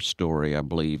particular story, I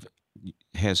believe,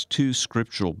 has two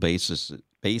scriptural bases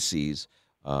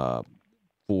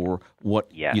for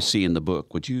what you see in the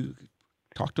book. Would you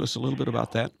talk to us a little bit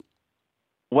about that?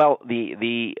 Well,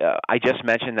 I just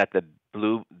mentioned that the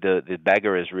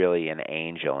beggar is really an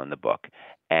angel in the book,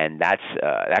 and that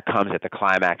comes at the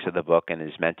climax of the book and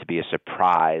is meant to be a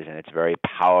surprise, and it's very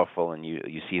powerful. And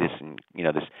you see this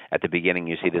this at the beginning.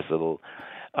 You see this little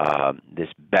this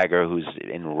beggar who's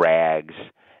in rags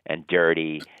and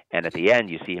dirty, and at the end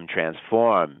you see him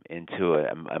transform into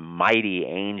a mighty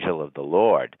angel of the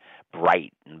Lord,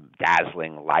 bright and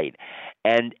dazzling light.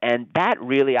 And that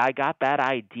really, I got that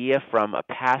idea from a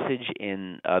passage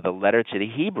in the letter to the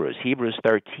Hebrews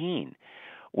 13,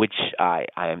 which I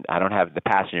don't have the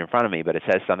passage in front of me, but it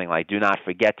says something like, "Do not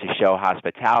forget to show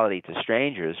hospitality to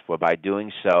strangers, for by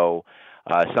doing so,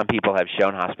 some people have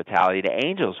shown hospitality to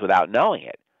angels without knowing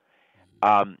it."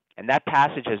 And that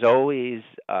passage has always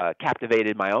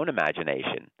captivated my own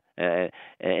imagination.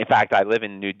 In fact, I live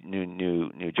in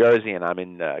New Jersey, and I'm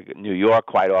in New York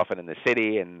quite often in the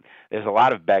city, and there's a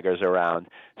lot of beggars around,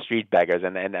 street beggars,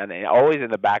 and always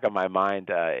in the back of my mind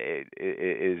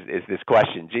is this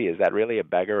question: gee, is that really a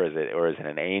beggar, or is it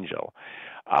an angel?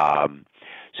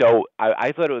 So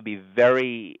I thought it would be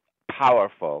very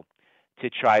powerful to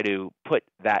try to put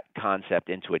that concept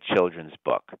into a children's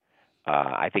book.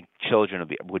 I think children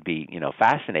would be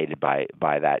fascinated by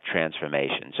that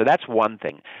transformation. So that's one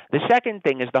thing. The second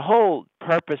thing is the whole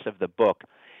purpose of the book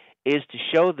is to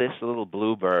show this little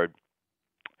bluebird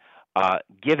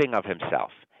giving of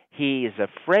himself. He is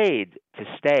afraid to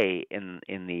stay in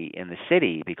the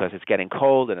city because it's getting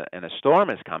cold and a storm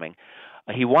is coming.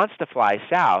 He wants to fly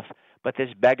south, but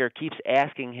this beggar keeps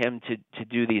asking him to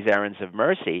do these errands of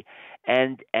mercy,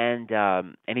 and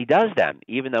he does them,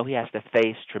 even though he has to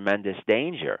face tremendous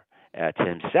danger to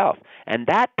himself. And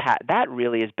that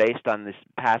really is based on this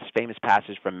famous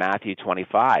passage from Matthew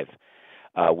 25,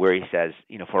 where he says,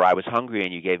 for I was hungry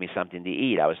and you gave me something to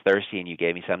eat. I was thirsty and you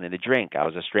gave me something to drink. I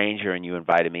was a stranger and you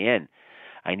invited me in.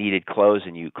 I needed clothes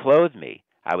and you clothed me.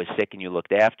 I was sick and you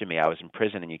looked after me. I was in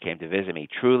prison and you came to visit me.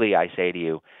 Truly, I say to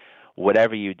you,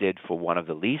 whatever you did for one of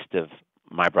the least of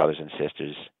my brothers and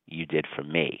sisters, you did for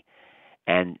me.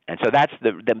 And so that's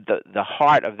the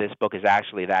heart of this book is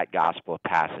actually that gospel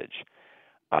passage.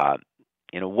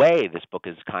 In a way, this book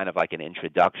is kind of like an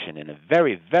introduction in a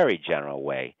very, very general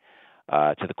way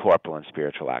to the corporal and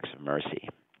spiritual acts of mercy.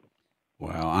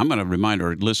 Well, I'm going to remind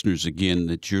our listeners again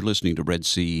that you're listening to Red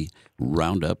Sea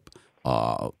Roundup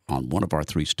on one of our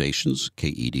three stations,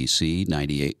 KEDC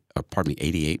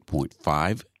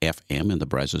 88.5 FM in the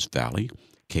Brazos Valley,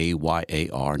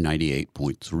 KYAR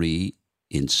 98.3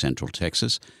 in Central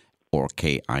Texas, or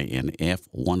KINF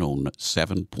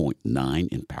 107.9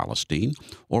 in Palestine,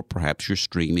 or perhaps you're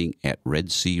streaming at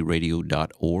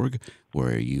redsearadio.org,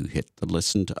 where you hit the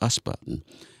Listen to Us button.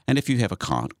 And if you have a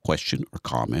question or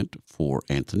comment for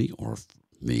Anthony or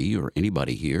me or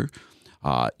anybody here,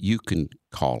 you can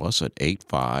call us at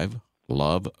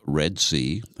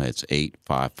 85-LOVE-RED-SEA. That's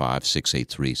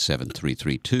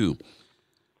 855-683-7332.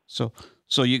 So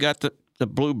you got the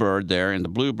bluebird there, and the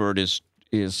bluebird is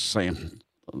saying,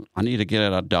 I need to get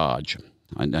out of Dodge.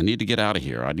 I need to get out of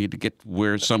here. I need to get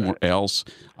somewhere else.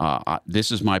 This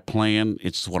is my plan.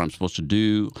 It's what I'm supposed to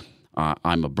do.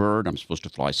 I'm a bird. I'm supposed to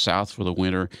fly south for the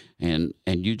winter, and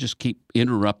you just keep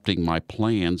interrupting my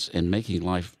plans and making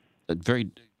life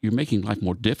you're making life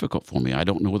more difficult for me. I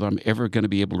don't know whether I'm ever going to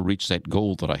be able to reach that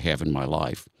goal that I have in my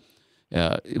life.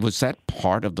 Was that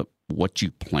part of what you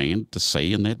planned to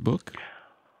say in that book?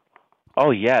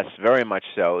 Oh yes, very much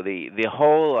so. The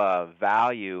whole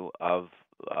value of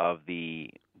the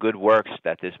good works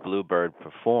that this bluebird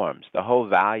performs, the whole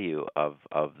value of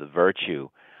the virtue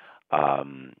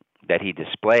that he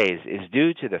displays is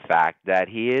due to the fact that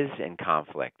he is in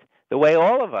conflict. The way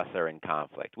all of us are in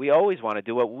conflict. We always want to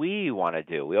do what we want to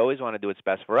do. We always want to do what's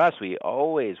best for us. We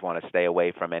always want to stay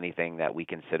away from anything that we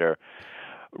consider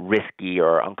risky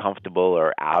or uncomfortable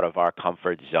or out of our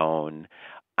comfort zone.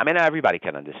 I mean, everybody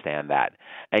can understand that.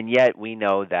 And yet we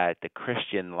know that the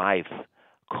Christian life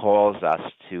calls us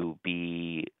to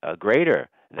be greater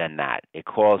than that. It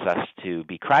calls us to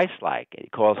be Christ-like.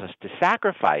 It calls us to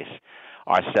sacrifice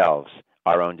ourselves,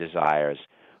 our own desires,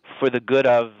 for the good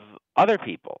of other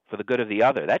people, for the good of the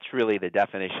other. That's really the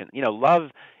definition. Love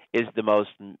is the most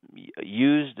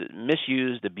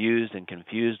misused, abused, and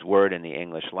confused word in the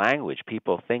English language.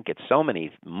 People think it's so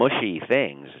many mushy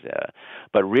things,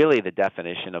 but really the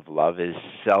definition of love is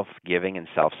self-giving and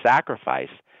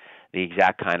self-sacrifice, the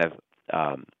exact kind of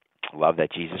love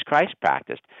that Jesus Christ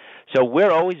practiced. So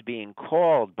we're always being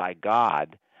called by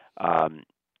God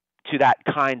to that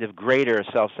kind of greater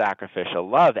self-sacrificial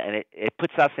love, and it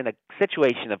puts us in a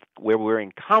situation of where we're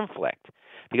in conflict,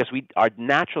 because our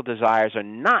natural desires are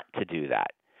not to do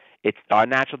that. Our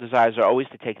natural desires are always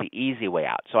to take the easy way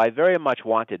out. So I very much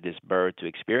wanted this bird to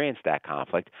experience that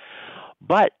conflict,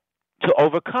 but to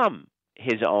overcome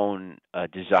his own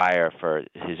desire for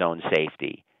his own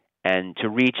safety and to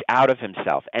reach out of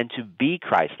himself and to be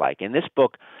Christ-like. In this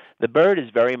book, the bird is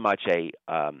very much a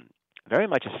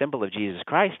symbol of Jesus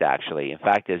Christ, actually. In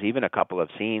fact, there's even a couple of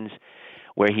scenes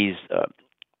where he's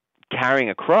carrying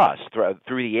a cross through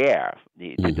the air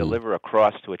to deliver a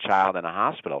cross to a child in a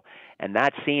hospital. And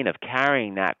that scene of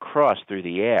carrying that cross through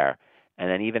the air and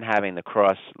then even having the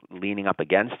cross leaning up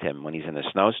against him when he's in a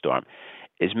snowstorm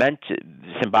is meant to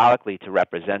symbolically to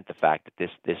represent the fact that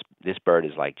this bird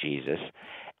is like Jesus.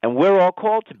 And we're all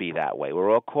called to be that way. We're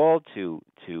all called to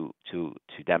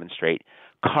demonstrate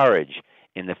courage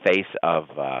in the face of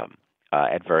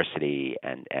adversity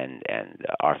and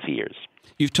our fears.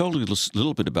 You've told us a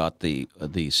little bit about the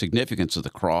significance of the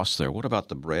cross there. What about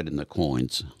the bread and the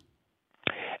coins?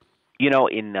 You know,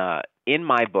 in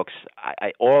my books,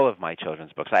 all of my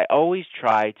children's books, I always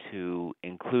try to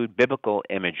include biblical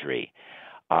imagery,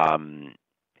 and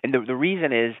the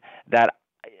reason is that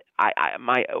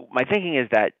my thinking is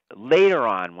that later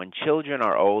on, when children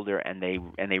are older and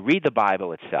they read the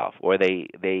Bible itself, or they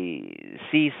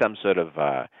see some sort of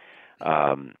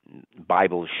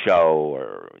Bible show,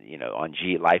 or on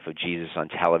Life of Jesus on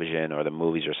television or the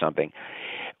movies or something,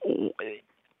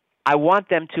 I want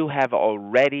them to have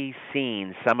already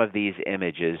seen some of these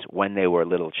images when they were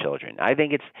little children. I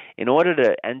think it's, in order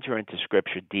to enter into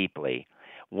Scripture deeply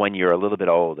when you're a little bit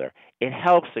older, it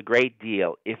helps a great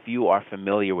deal if you are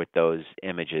familiar with those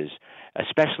images,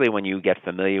 especially when you get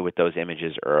familiar with those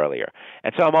images earlier.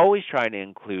 And so I'm always trying to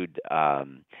include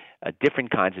different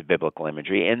kinds of biblical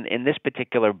imagery. In this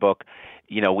particular book,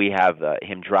 we have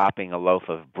him dropping a loaf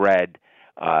of bread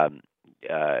to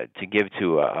give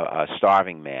to a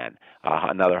starving man,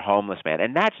 another homeless man,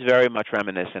 and that's very much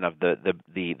reminiscent of the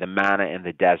manna in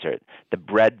the desert, the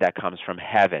bread that comes from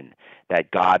heaven that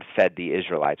God fed the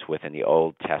Israelites with in the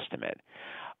Old Testament.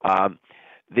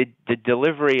 The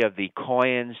delivery of the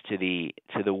coins to the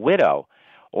widow.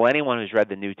 Well, anyone who's read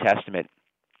the New Testament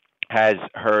has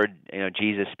heard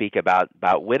Jesus speak about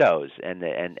widows and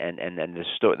the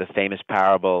famous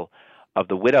parable of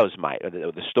the widow's mite, or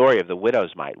the story of the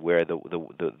widow's mite, where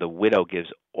the widow gives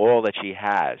all that she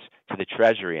has to the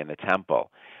treasury in the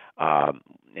temple,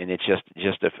 and it's just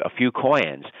a few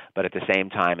coins, but at the same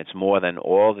time, it's more than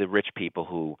all the rich people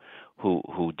who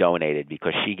donated,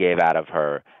 because she gave out of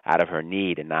her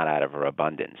need and not out of her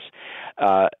abundance.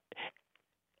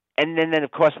 And then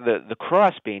of course the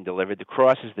cross being delivered. The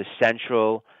cross is the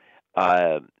central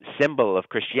symbol of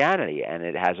Christianity, and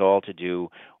it has all to do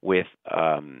with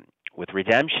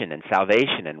redemption and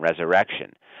salvation and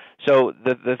resurrection. So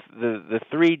the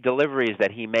three deliveries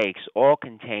that he makes all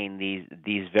contain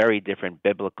these very different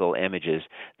biblical images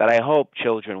that I hope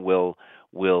children will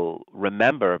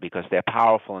remember, because they're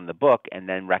powerful in the book, and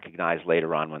then recognize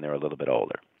later on when they're a little bit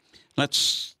older.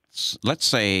 Let's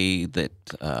say that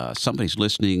somebody's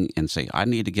listening and say, I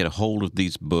need to get a hold of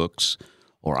these books,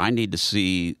 or I want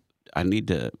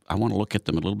to look at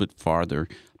them a little bit farther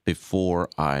before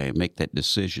I make that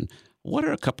decision. What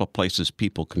are a couple of places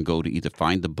people can go to either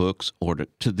find the books or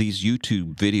to these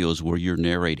YouTube videos where you're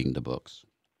narrating the books?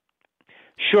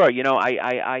 Sure.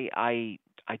 I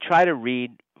try to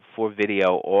read for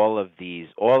video all of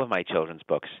my children's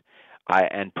books,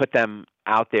 and put them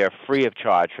out there free of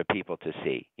charge for people to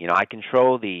see. I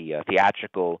control the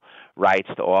theatrical rights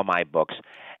to all my books.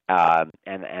 And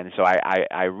so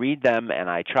I read them, and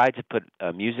I try to put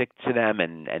music to them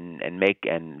and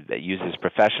use as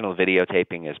professional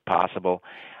videotaping as possible,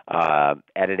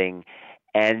 editing.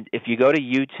 And if you go to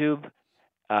YouTube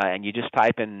and you just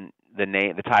type in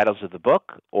the titles of the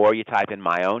book, or you type in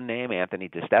my own name, Anthony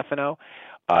DeStefano,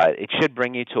 it should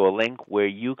bring you to a link where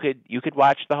you could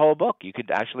watch the whole book. You could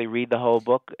actually read the whole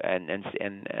book and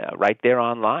right there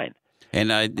online.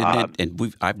 And I've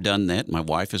done that. My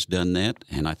wife has done that,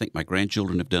 and I think my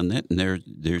grandchildren have done that. And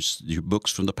there's your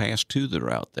books from the past too that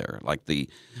are out there, like the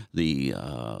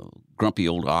Grumpy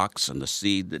Old Ox and the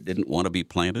Seed That Didn't Want to Be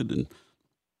Planted, and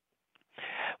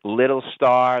Little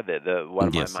Star. One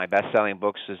of yes. my best-selling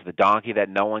books is The Donkey That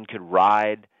No One Could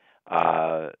Ride.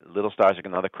 Little Star is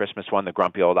another Christmas one. The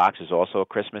Grumpy Old Ox is also a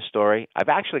Christmas story. I've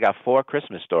actually got 4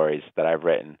 Christmas stories that I've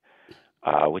written,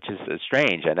 which is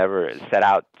strange. I never set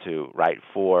out to write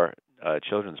 4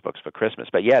 children's books for Christmas,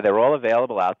 but yeah, they're all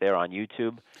available out there on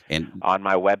YouTube and on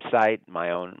my website, my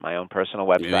own personal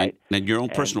website. And your own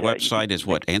personal website is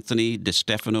what?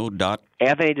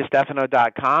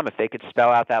 AnthonyDeStefano.com. If they could spell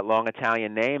out that long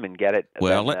Italian name and get it.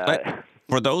 Well,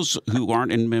 for those who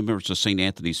aren't members of St.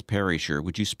 Anthony's Parish here,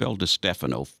 would you spell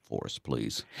DeStefano for us,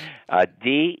 please?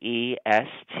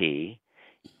 DeStefano.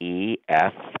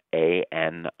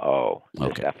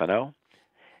 Okay. DeStefano.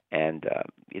 And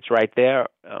it's right there,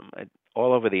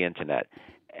 all over the internet.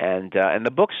 And the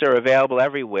books are available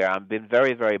everywhere. I've been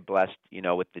very, very blessed,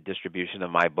 with the distribution of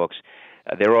my books.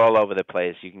 They're all over the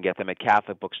place. You can get them at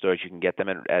Catholic bookstores. You can get them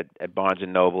at Barnes &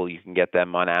 Noble. You can get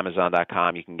them on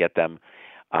Amazon.com. You can get them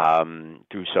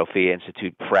through Sophia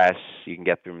Institute Press. You can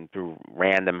get them through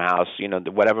Random House.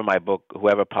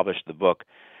 Whoever published the book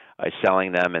is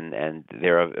selling them, and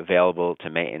they're available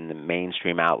in the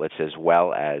mainstream outlets as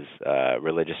well as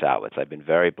religious outlets. I've been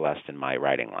very blessed in my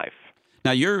writing life.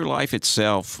 Now, your life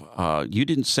itself, you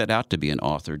didn't set out to be an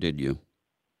author, did you?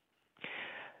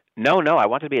 No. I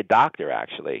wanted to be a doctor,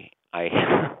 actually.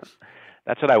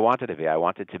 That's what I wanted to be. I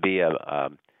wanted to be a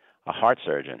heart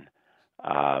surgeon.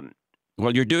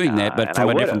 Well, you're doing that, but from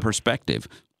a different perspective.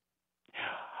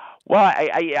 Well,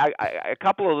 a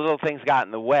couple of little things got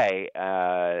in the way,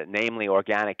 namely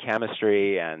organic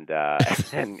chemistry and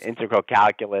and integral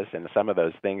calculus, and some of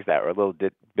those things that were a little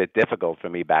bit difficult for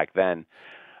me back then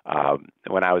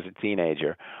when I was a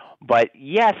teenager. But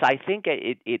yes, I think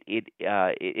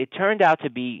it turned out to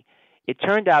be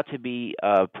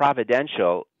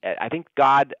providential. I think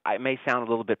God. It may sound a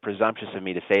little bit presumptuous of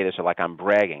me to say this, or like I'm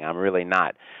bragging. I'm really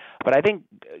not. But I think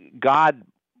God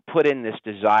put in me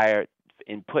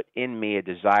a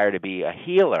desire to be a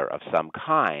healer of some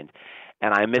kind,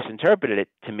 and I misinterpreted it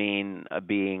to mean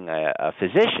being a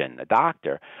physician, a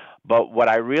doctor. But what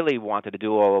I really wanted to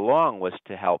do all along was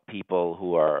to help people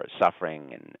who are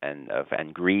suffering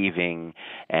and grieving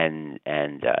and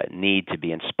need to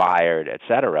be inspired,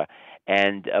 etc.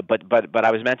 And but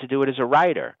I was meant to do it as a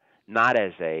writer, not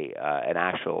as an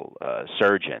actual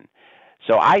surgeon.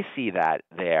 So I see that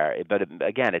there, but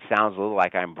again, it sounds a little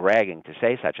like I'm bragging to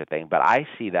say such a thing, but I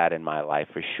see that in my life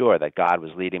for sure, that God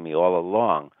was leading me all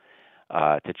along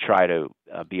to try to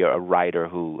be a writer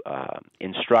who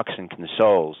instructs and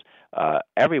consoles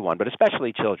everyone, but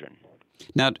especially children.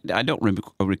 Now, I don't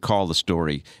recall the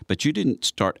story, but you didn't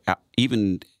start out,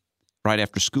 even right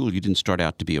after school, you didn't start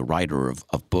out to be a writer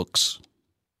of books.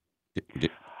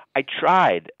 I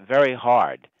tried very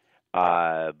hard.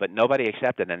 But nobody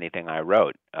accepted anything I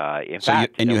wrote. In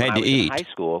fact, you had to eat. In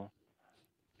high school.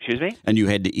 Excuse me? And you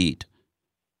had to eat.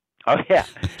 Oh yeah,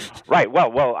 right.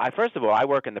 Well. First of all, I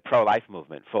work in the pro-life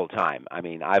movement full time. I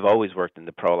mean, I've always worked in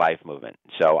the pro-life movement,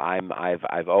 so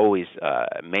I've always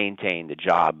maintained a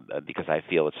job because I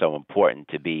feel it's so important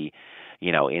to be,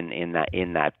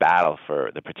 in that battle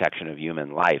for the protection of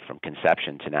human life from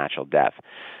conception to natural death.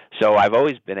 So I've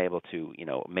always been able to,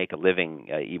 make a living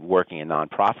working in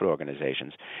nonprofit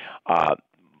organizations.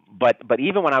 But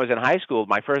even when I was in high school,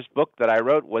 my first book that I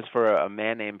wrote was for a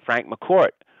man named Frank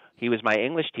McCourt. He was my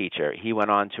English teacher. He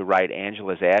went on to write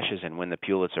Angela's Ashes and win the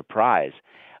Pulitzer Prize.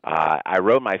 I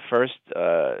wrote my first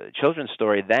children's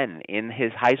story then in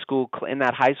that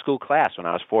high school class when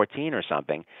I was 14 or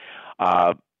something.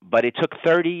 But it took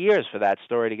 30 years for that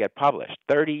story to get published.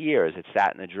 30 years it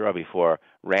sat in the drawer before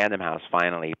Random House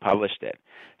finally published it.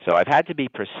 So I've had to be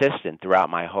persistent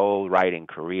throughout my whole writing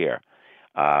career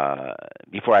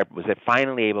before I was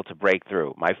finally able to break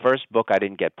through. My first book I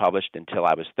didn't get published until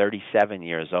I was 37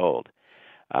 years old,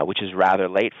 which is rather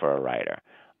late for a writer.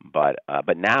 But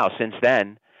now, since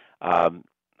then,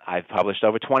 I've published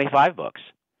over 25 books,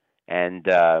 and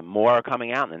more are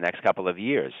coming out in the next couple of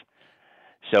years.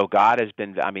 So God has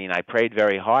been, I prayed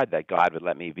very hard that God would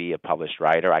let me be a published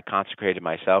writer. I consecrated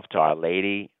myself to Our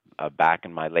Lady back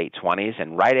in my late 20s,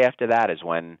 and right after that is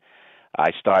when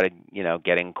I started,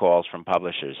 getting calls from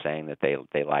publishers saying that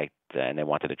they liked and they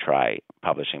wanted to try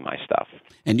publishing my stuff.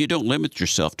 And you don't limit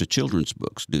yourself to children's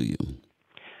books, do you?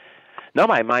 No,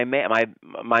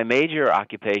 my major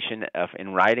occupation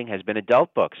in writing has been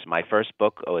adult books. My first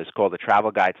book was called The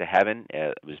Travel Guide to Heaven.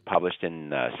 It was published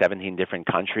in 17 different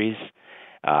countries.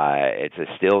 We're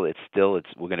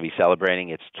going to be celebrating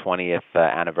its 20th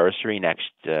anniversary next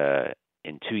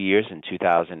in 2 years, in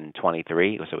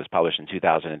 2023. So it was published in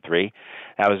 2003.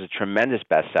 That was a tremendous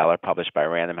bestseller, published by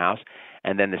Random House.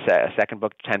 And then the second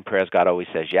book, 10 Prayers God Always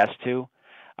Says Yes To.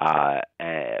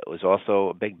 It was also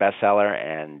a big bestseller,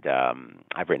 and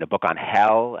I've written a book on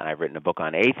hell, and I've written a book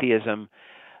on atheism.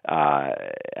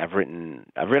 I've written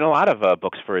a lot of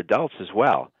books for adults as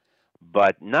well,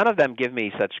 but none of them give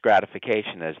me such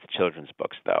gratification as the children's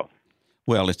books, though.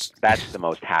 Well, that's the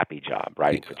most happy job,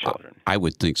 writing for children. I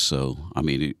would think so. I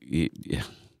mean,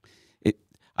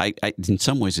 in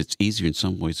some ways it's easier, in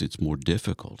some ways it's more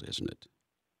difficult, isn't it?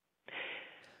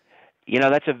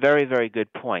 That's a very, very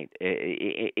good point.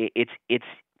 It's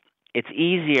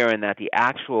easier in that the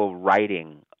actual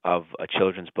writing of a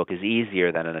children's book is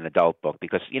easier than an adult book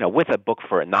because, with a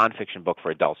nonfiction book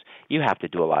for adults, you have to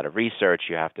do a lot of research.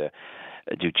 You have to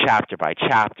do chapter by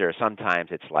chapter. Sometimes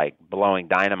it's like blowing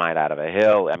dynamite out of a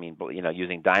hill.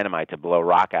 Using dynamite to blow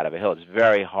rock out of a hill. It's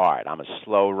very hard. I'm a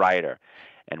slow writer.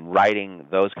 And writing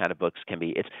those kind of books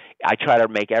I try to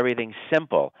make everything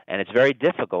simple, and it's very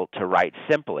difficult to write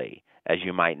simply, as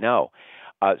you might know.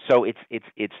 So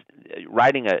it's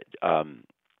writing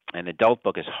an adult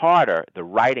book is harder, the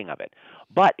writing of it.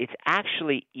 But it's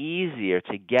actually easier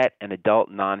to get an adult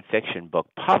nonfiction book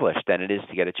published than it is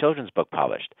to get a children's book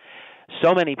published.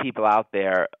 So many people out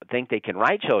there think they can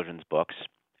write children's books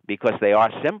because they are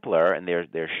simpler and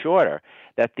they're shorter,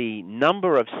 that the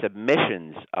number of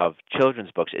submissions of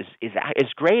children's books is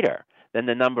greater than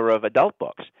the number of adult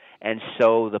books. And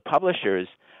so the publishers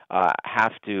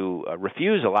have to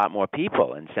refuse a lot more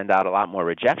people and send out a lot more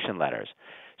rejection letters.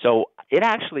 So it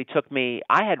actually took me,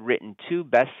 I had written 2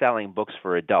 best-selling books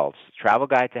for adults, Travel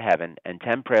Guide to Heaven and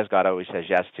 10 Prayers God Always Says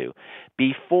Yes To,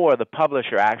 before the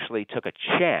publisher actually took a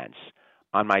chance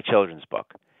on my children's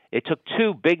book. It took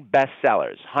 2 big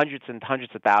bestsellers, hundreds and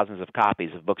hundreds of thousands of copies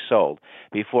of books sold,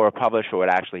 before a publisher would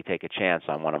actually take a chance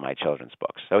on one of my children's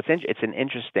books. So it's an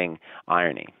interesting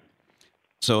irony.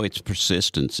 So it's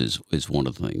persistence is one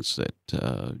of the things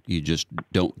that you just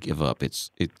don't give up. It's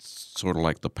sort of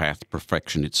like the path to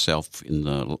perfection itself in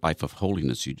the life of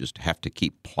holiness. You just have to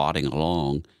keep plodding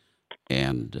along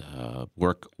and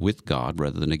work with God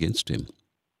rather than against Him.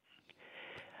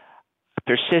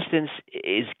 Persistence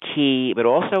is key, but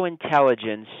also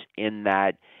intelligence in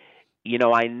that,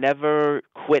 I never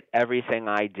quit everything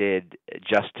I did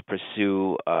just to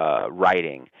pursue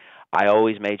writing. I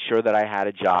always made sure that I had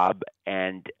a job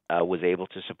and was able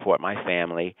to support my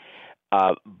family.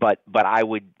 But I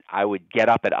would get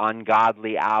up at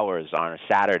ungodly hours on a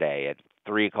Saturday at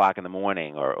 3:00 in the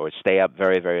morning, or stay up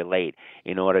very, very late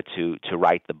in order to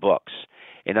write the books.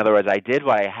 In other words, I did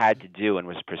what I had to do and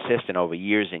was persistent over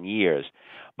years and years,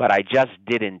 but I just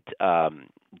didn't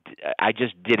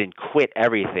quit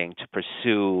everything to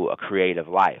pursue a creative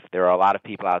life. There are a lot of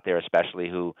people out there, especially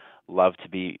who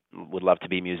would love to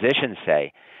be musicians,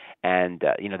 say, and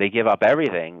they give up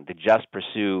everything to just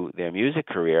pursue their music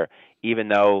career, even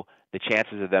though the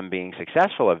chances of them being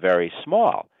successful are very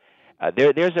small.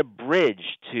 There's a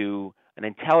bridge, to an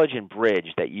intelligent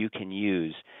bridge that you can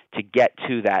use to get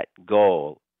to that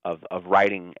goal of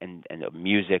writing and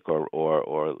music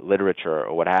or literature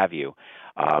or what have you.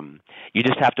 You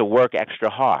just have to work extra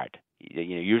hard.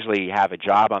 Usually you have a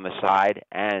job on the side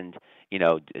and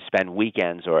spend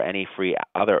weekends or any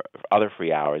other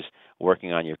free hours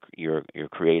working on your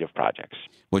creative projects.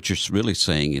 What you're really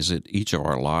saying is that each of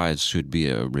our lives should be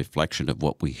a reflection of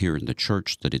what we hear in the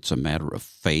church, that it's a matter of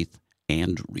faith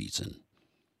and reason.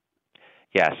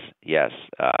 Yes.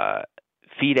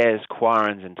 Fides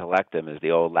quaerens intellectum is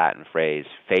the old Latin phrase,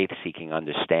 faith seeking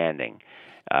understanding.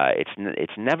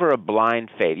 It's never a blind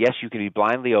faith. Yes, you can be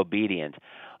blindly obedient,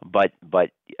 but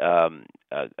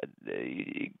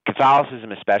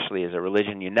Catholicism, especially as a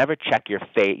religion, you never check your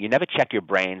faith. You never check your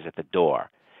brains at the door.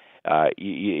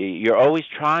 You're always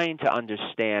trying to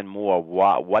understand more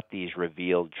what these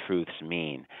revealed truths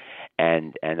mean,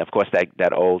 and of course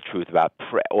that old truth about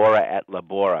ora et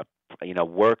labora,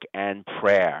 work and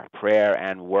prayer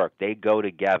and work, they go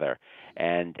together,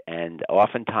 and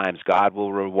oftentimes God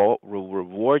will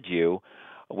reward you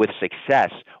with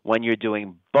success when you're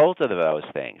doing both of those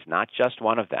things, not just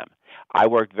one of them. I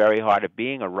worked very hard at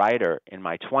being a writer in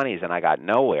my 20s, and I got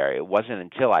nowhere. It wasn't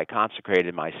until I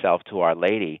consecrated myself to Our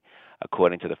Lady,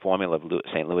 according to the formula of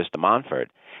St. Louis de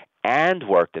Montfort, and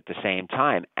worked at the same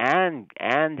time, and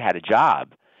had a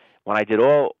job. When I did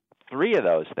all 3 of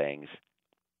those things,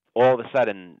 all of a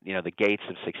sudden, the gates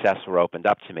of success were opened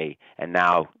up to me, and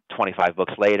now 25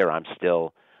 books later, I'm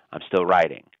still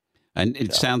writing. And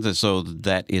it sounds as though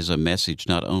that is a message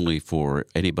not only for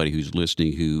anybody who's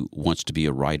listening who wants to be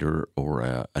a writer or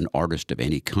an artist of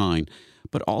any kind,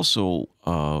 but also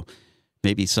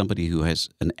maybe somebody who has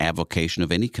an avocation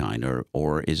of any kind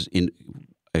or is in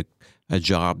a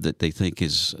job that they think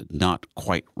is not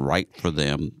quite right for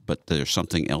them, but there's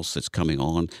something else that's coming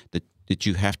on, that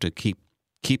you have to keep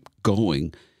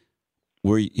going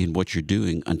in what you're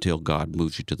doing until God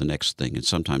moves you to the next thing. And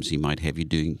sometimes He might have you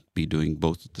be doing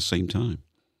both at the same time.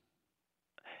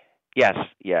 Yes,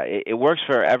 yeah, it works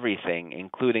for everything,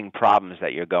 including problems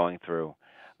that you're going through.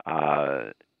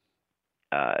 What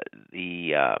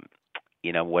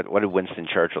did Winston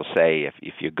Churchill say?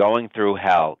 If you're going through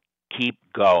hell, keep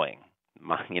going.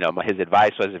 His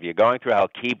advice was, if you're going through hell,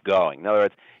 keep going. In other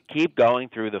words, keep going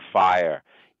through the fire.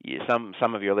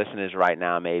 Some of your listeners right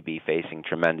now may be facing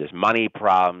tremendous money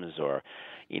problems, or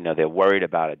they're worried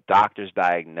about a doctor's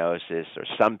diagnosis or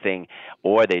something,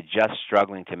 or they're just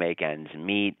struggling to make ends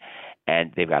meet,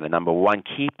 and they've got to, number one,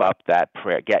 keep up that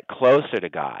prayer, get closer to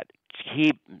God,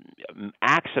 keep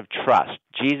acts of trust.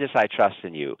 Jesus, I trust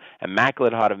in you.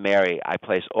 Immaculate Heart of Mary, I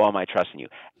place all my trust in you.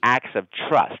 Acts of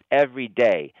trust every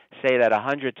day. Say that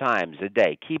 100 times a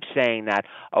day. Keep saying that,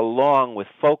 along with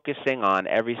focusing on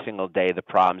every single day the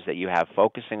problems that you have,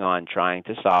 focusing on trying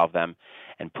to solve them,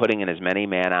 and putting in as many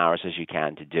man hours as you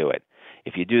can to do it.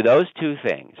 If you do those 2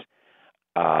 things,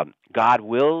 God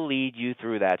will lead you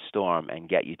through that storm and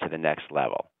get you to the next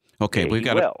level. Okay,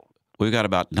 yeah, we've got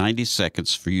about 90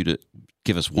 seconds for you to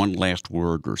give us one last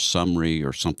word or summary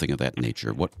or something of that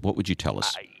nature. What would you tell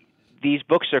us? these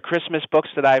books are Christmas books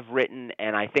that I've written,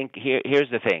 and I think here's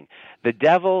the thing: the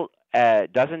devil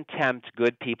doesn't tempt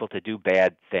good people to do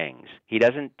bad things. He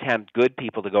doesn't tempt good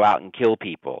people to go out and kill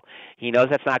people. He knows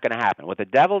that's not going to happen. What the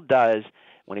devil does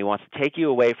when he wants to take you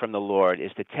away from the Lord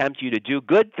is to tempt you to do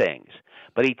good things.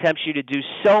 But he tempts you to do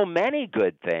so many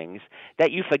good things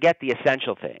that you forget the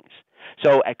essential things.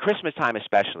 So at Christmas time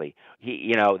especially,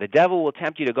 the devil will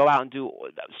tempt you to go out and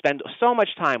spend so much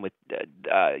time with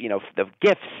the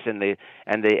gifts and the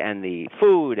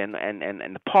food and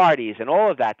the parties and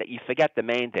all of that you forget the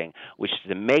main thing, which is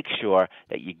to make sure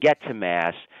that you get to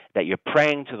Mass, that you're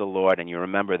praying to the Lord, and you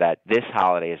remember that this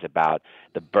holiday is about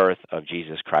the birth of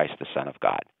Jesus Christ, the Son of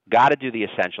God. Got to do the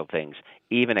essential things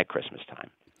even at Christmas time.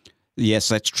 Yes,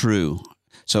 that's true.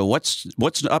 So what's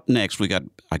up next?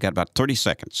 I got about 30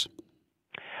 seconds.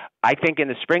 I think in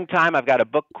the springtime, I've got a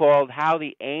book called How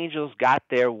the Angels Got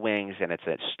Their Wings, and it's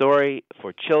a story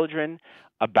for children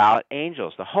about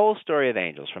angels, the whole story of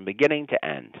angels from beginning to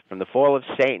end, from the fall of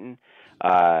Satan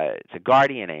to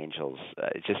guardian angels.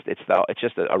 It's just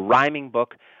a rhyming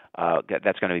book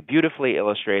that's going to be beautifully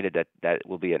illustrated. That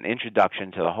will be an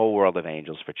introduction to the whole world of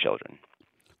angels for children.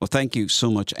 Well, thank you so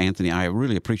much, Anthony. I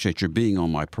really appreciate your being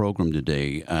on my program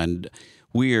today, and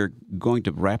we are going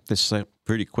to wrap this up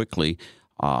pretty quickly.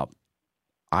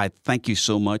 I thank you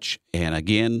so much. And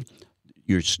again,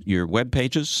 your web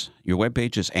page is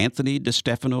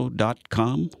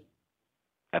anthonydestefano.com.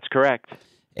 That's correct.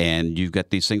 And you've got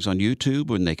these things on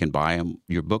YouTube, and they can buy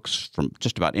your books from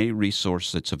just about any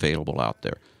resource that's available out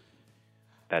there.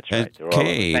 That's right.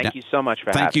 Okay. Thank you so much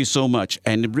for having me. Thank you so much.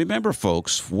 And remember,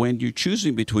 folks, when you're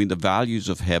choosing between the values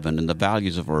of heaven and the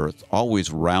values of earth, always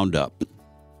round up.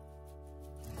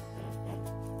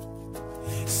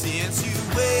 Since you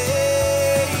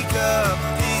wake up,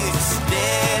 this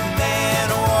dead man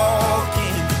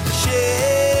walking,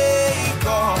 shake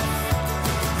off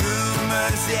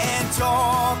rumors and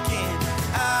talking.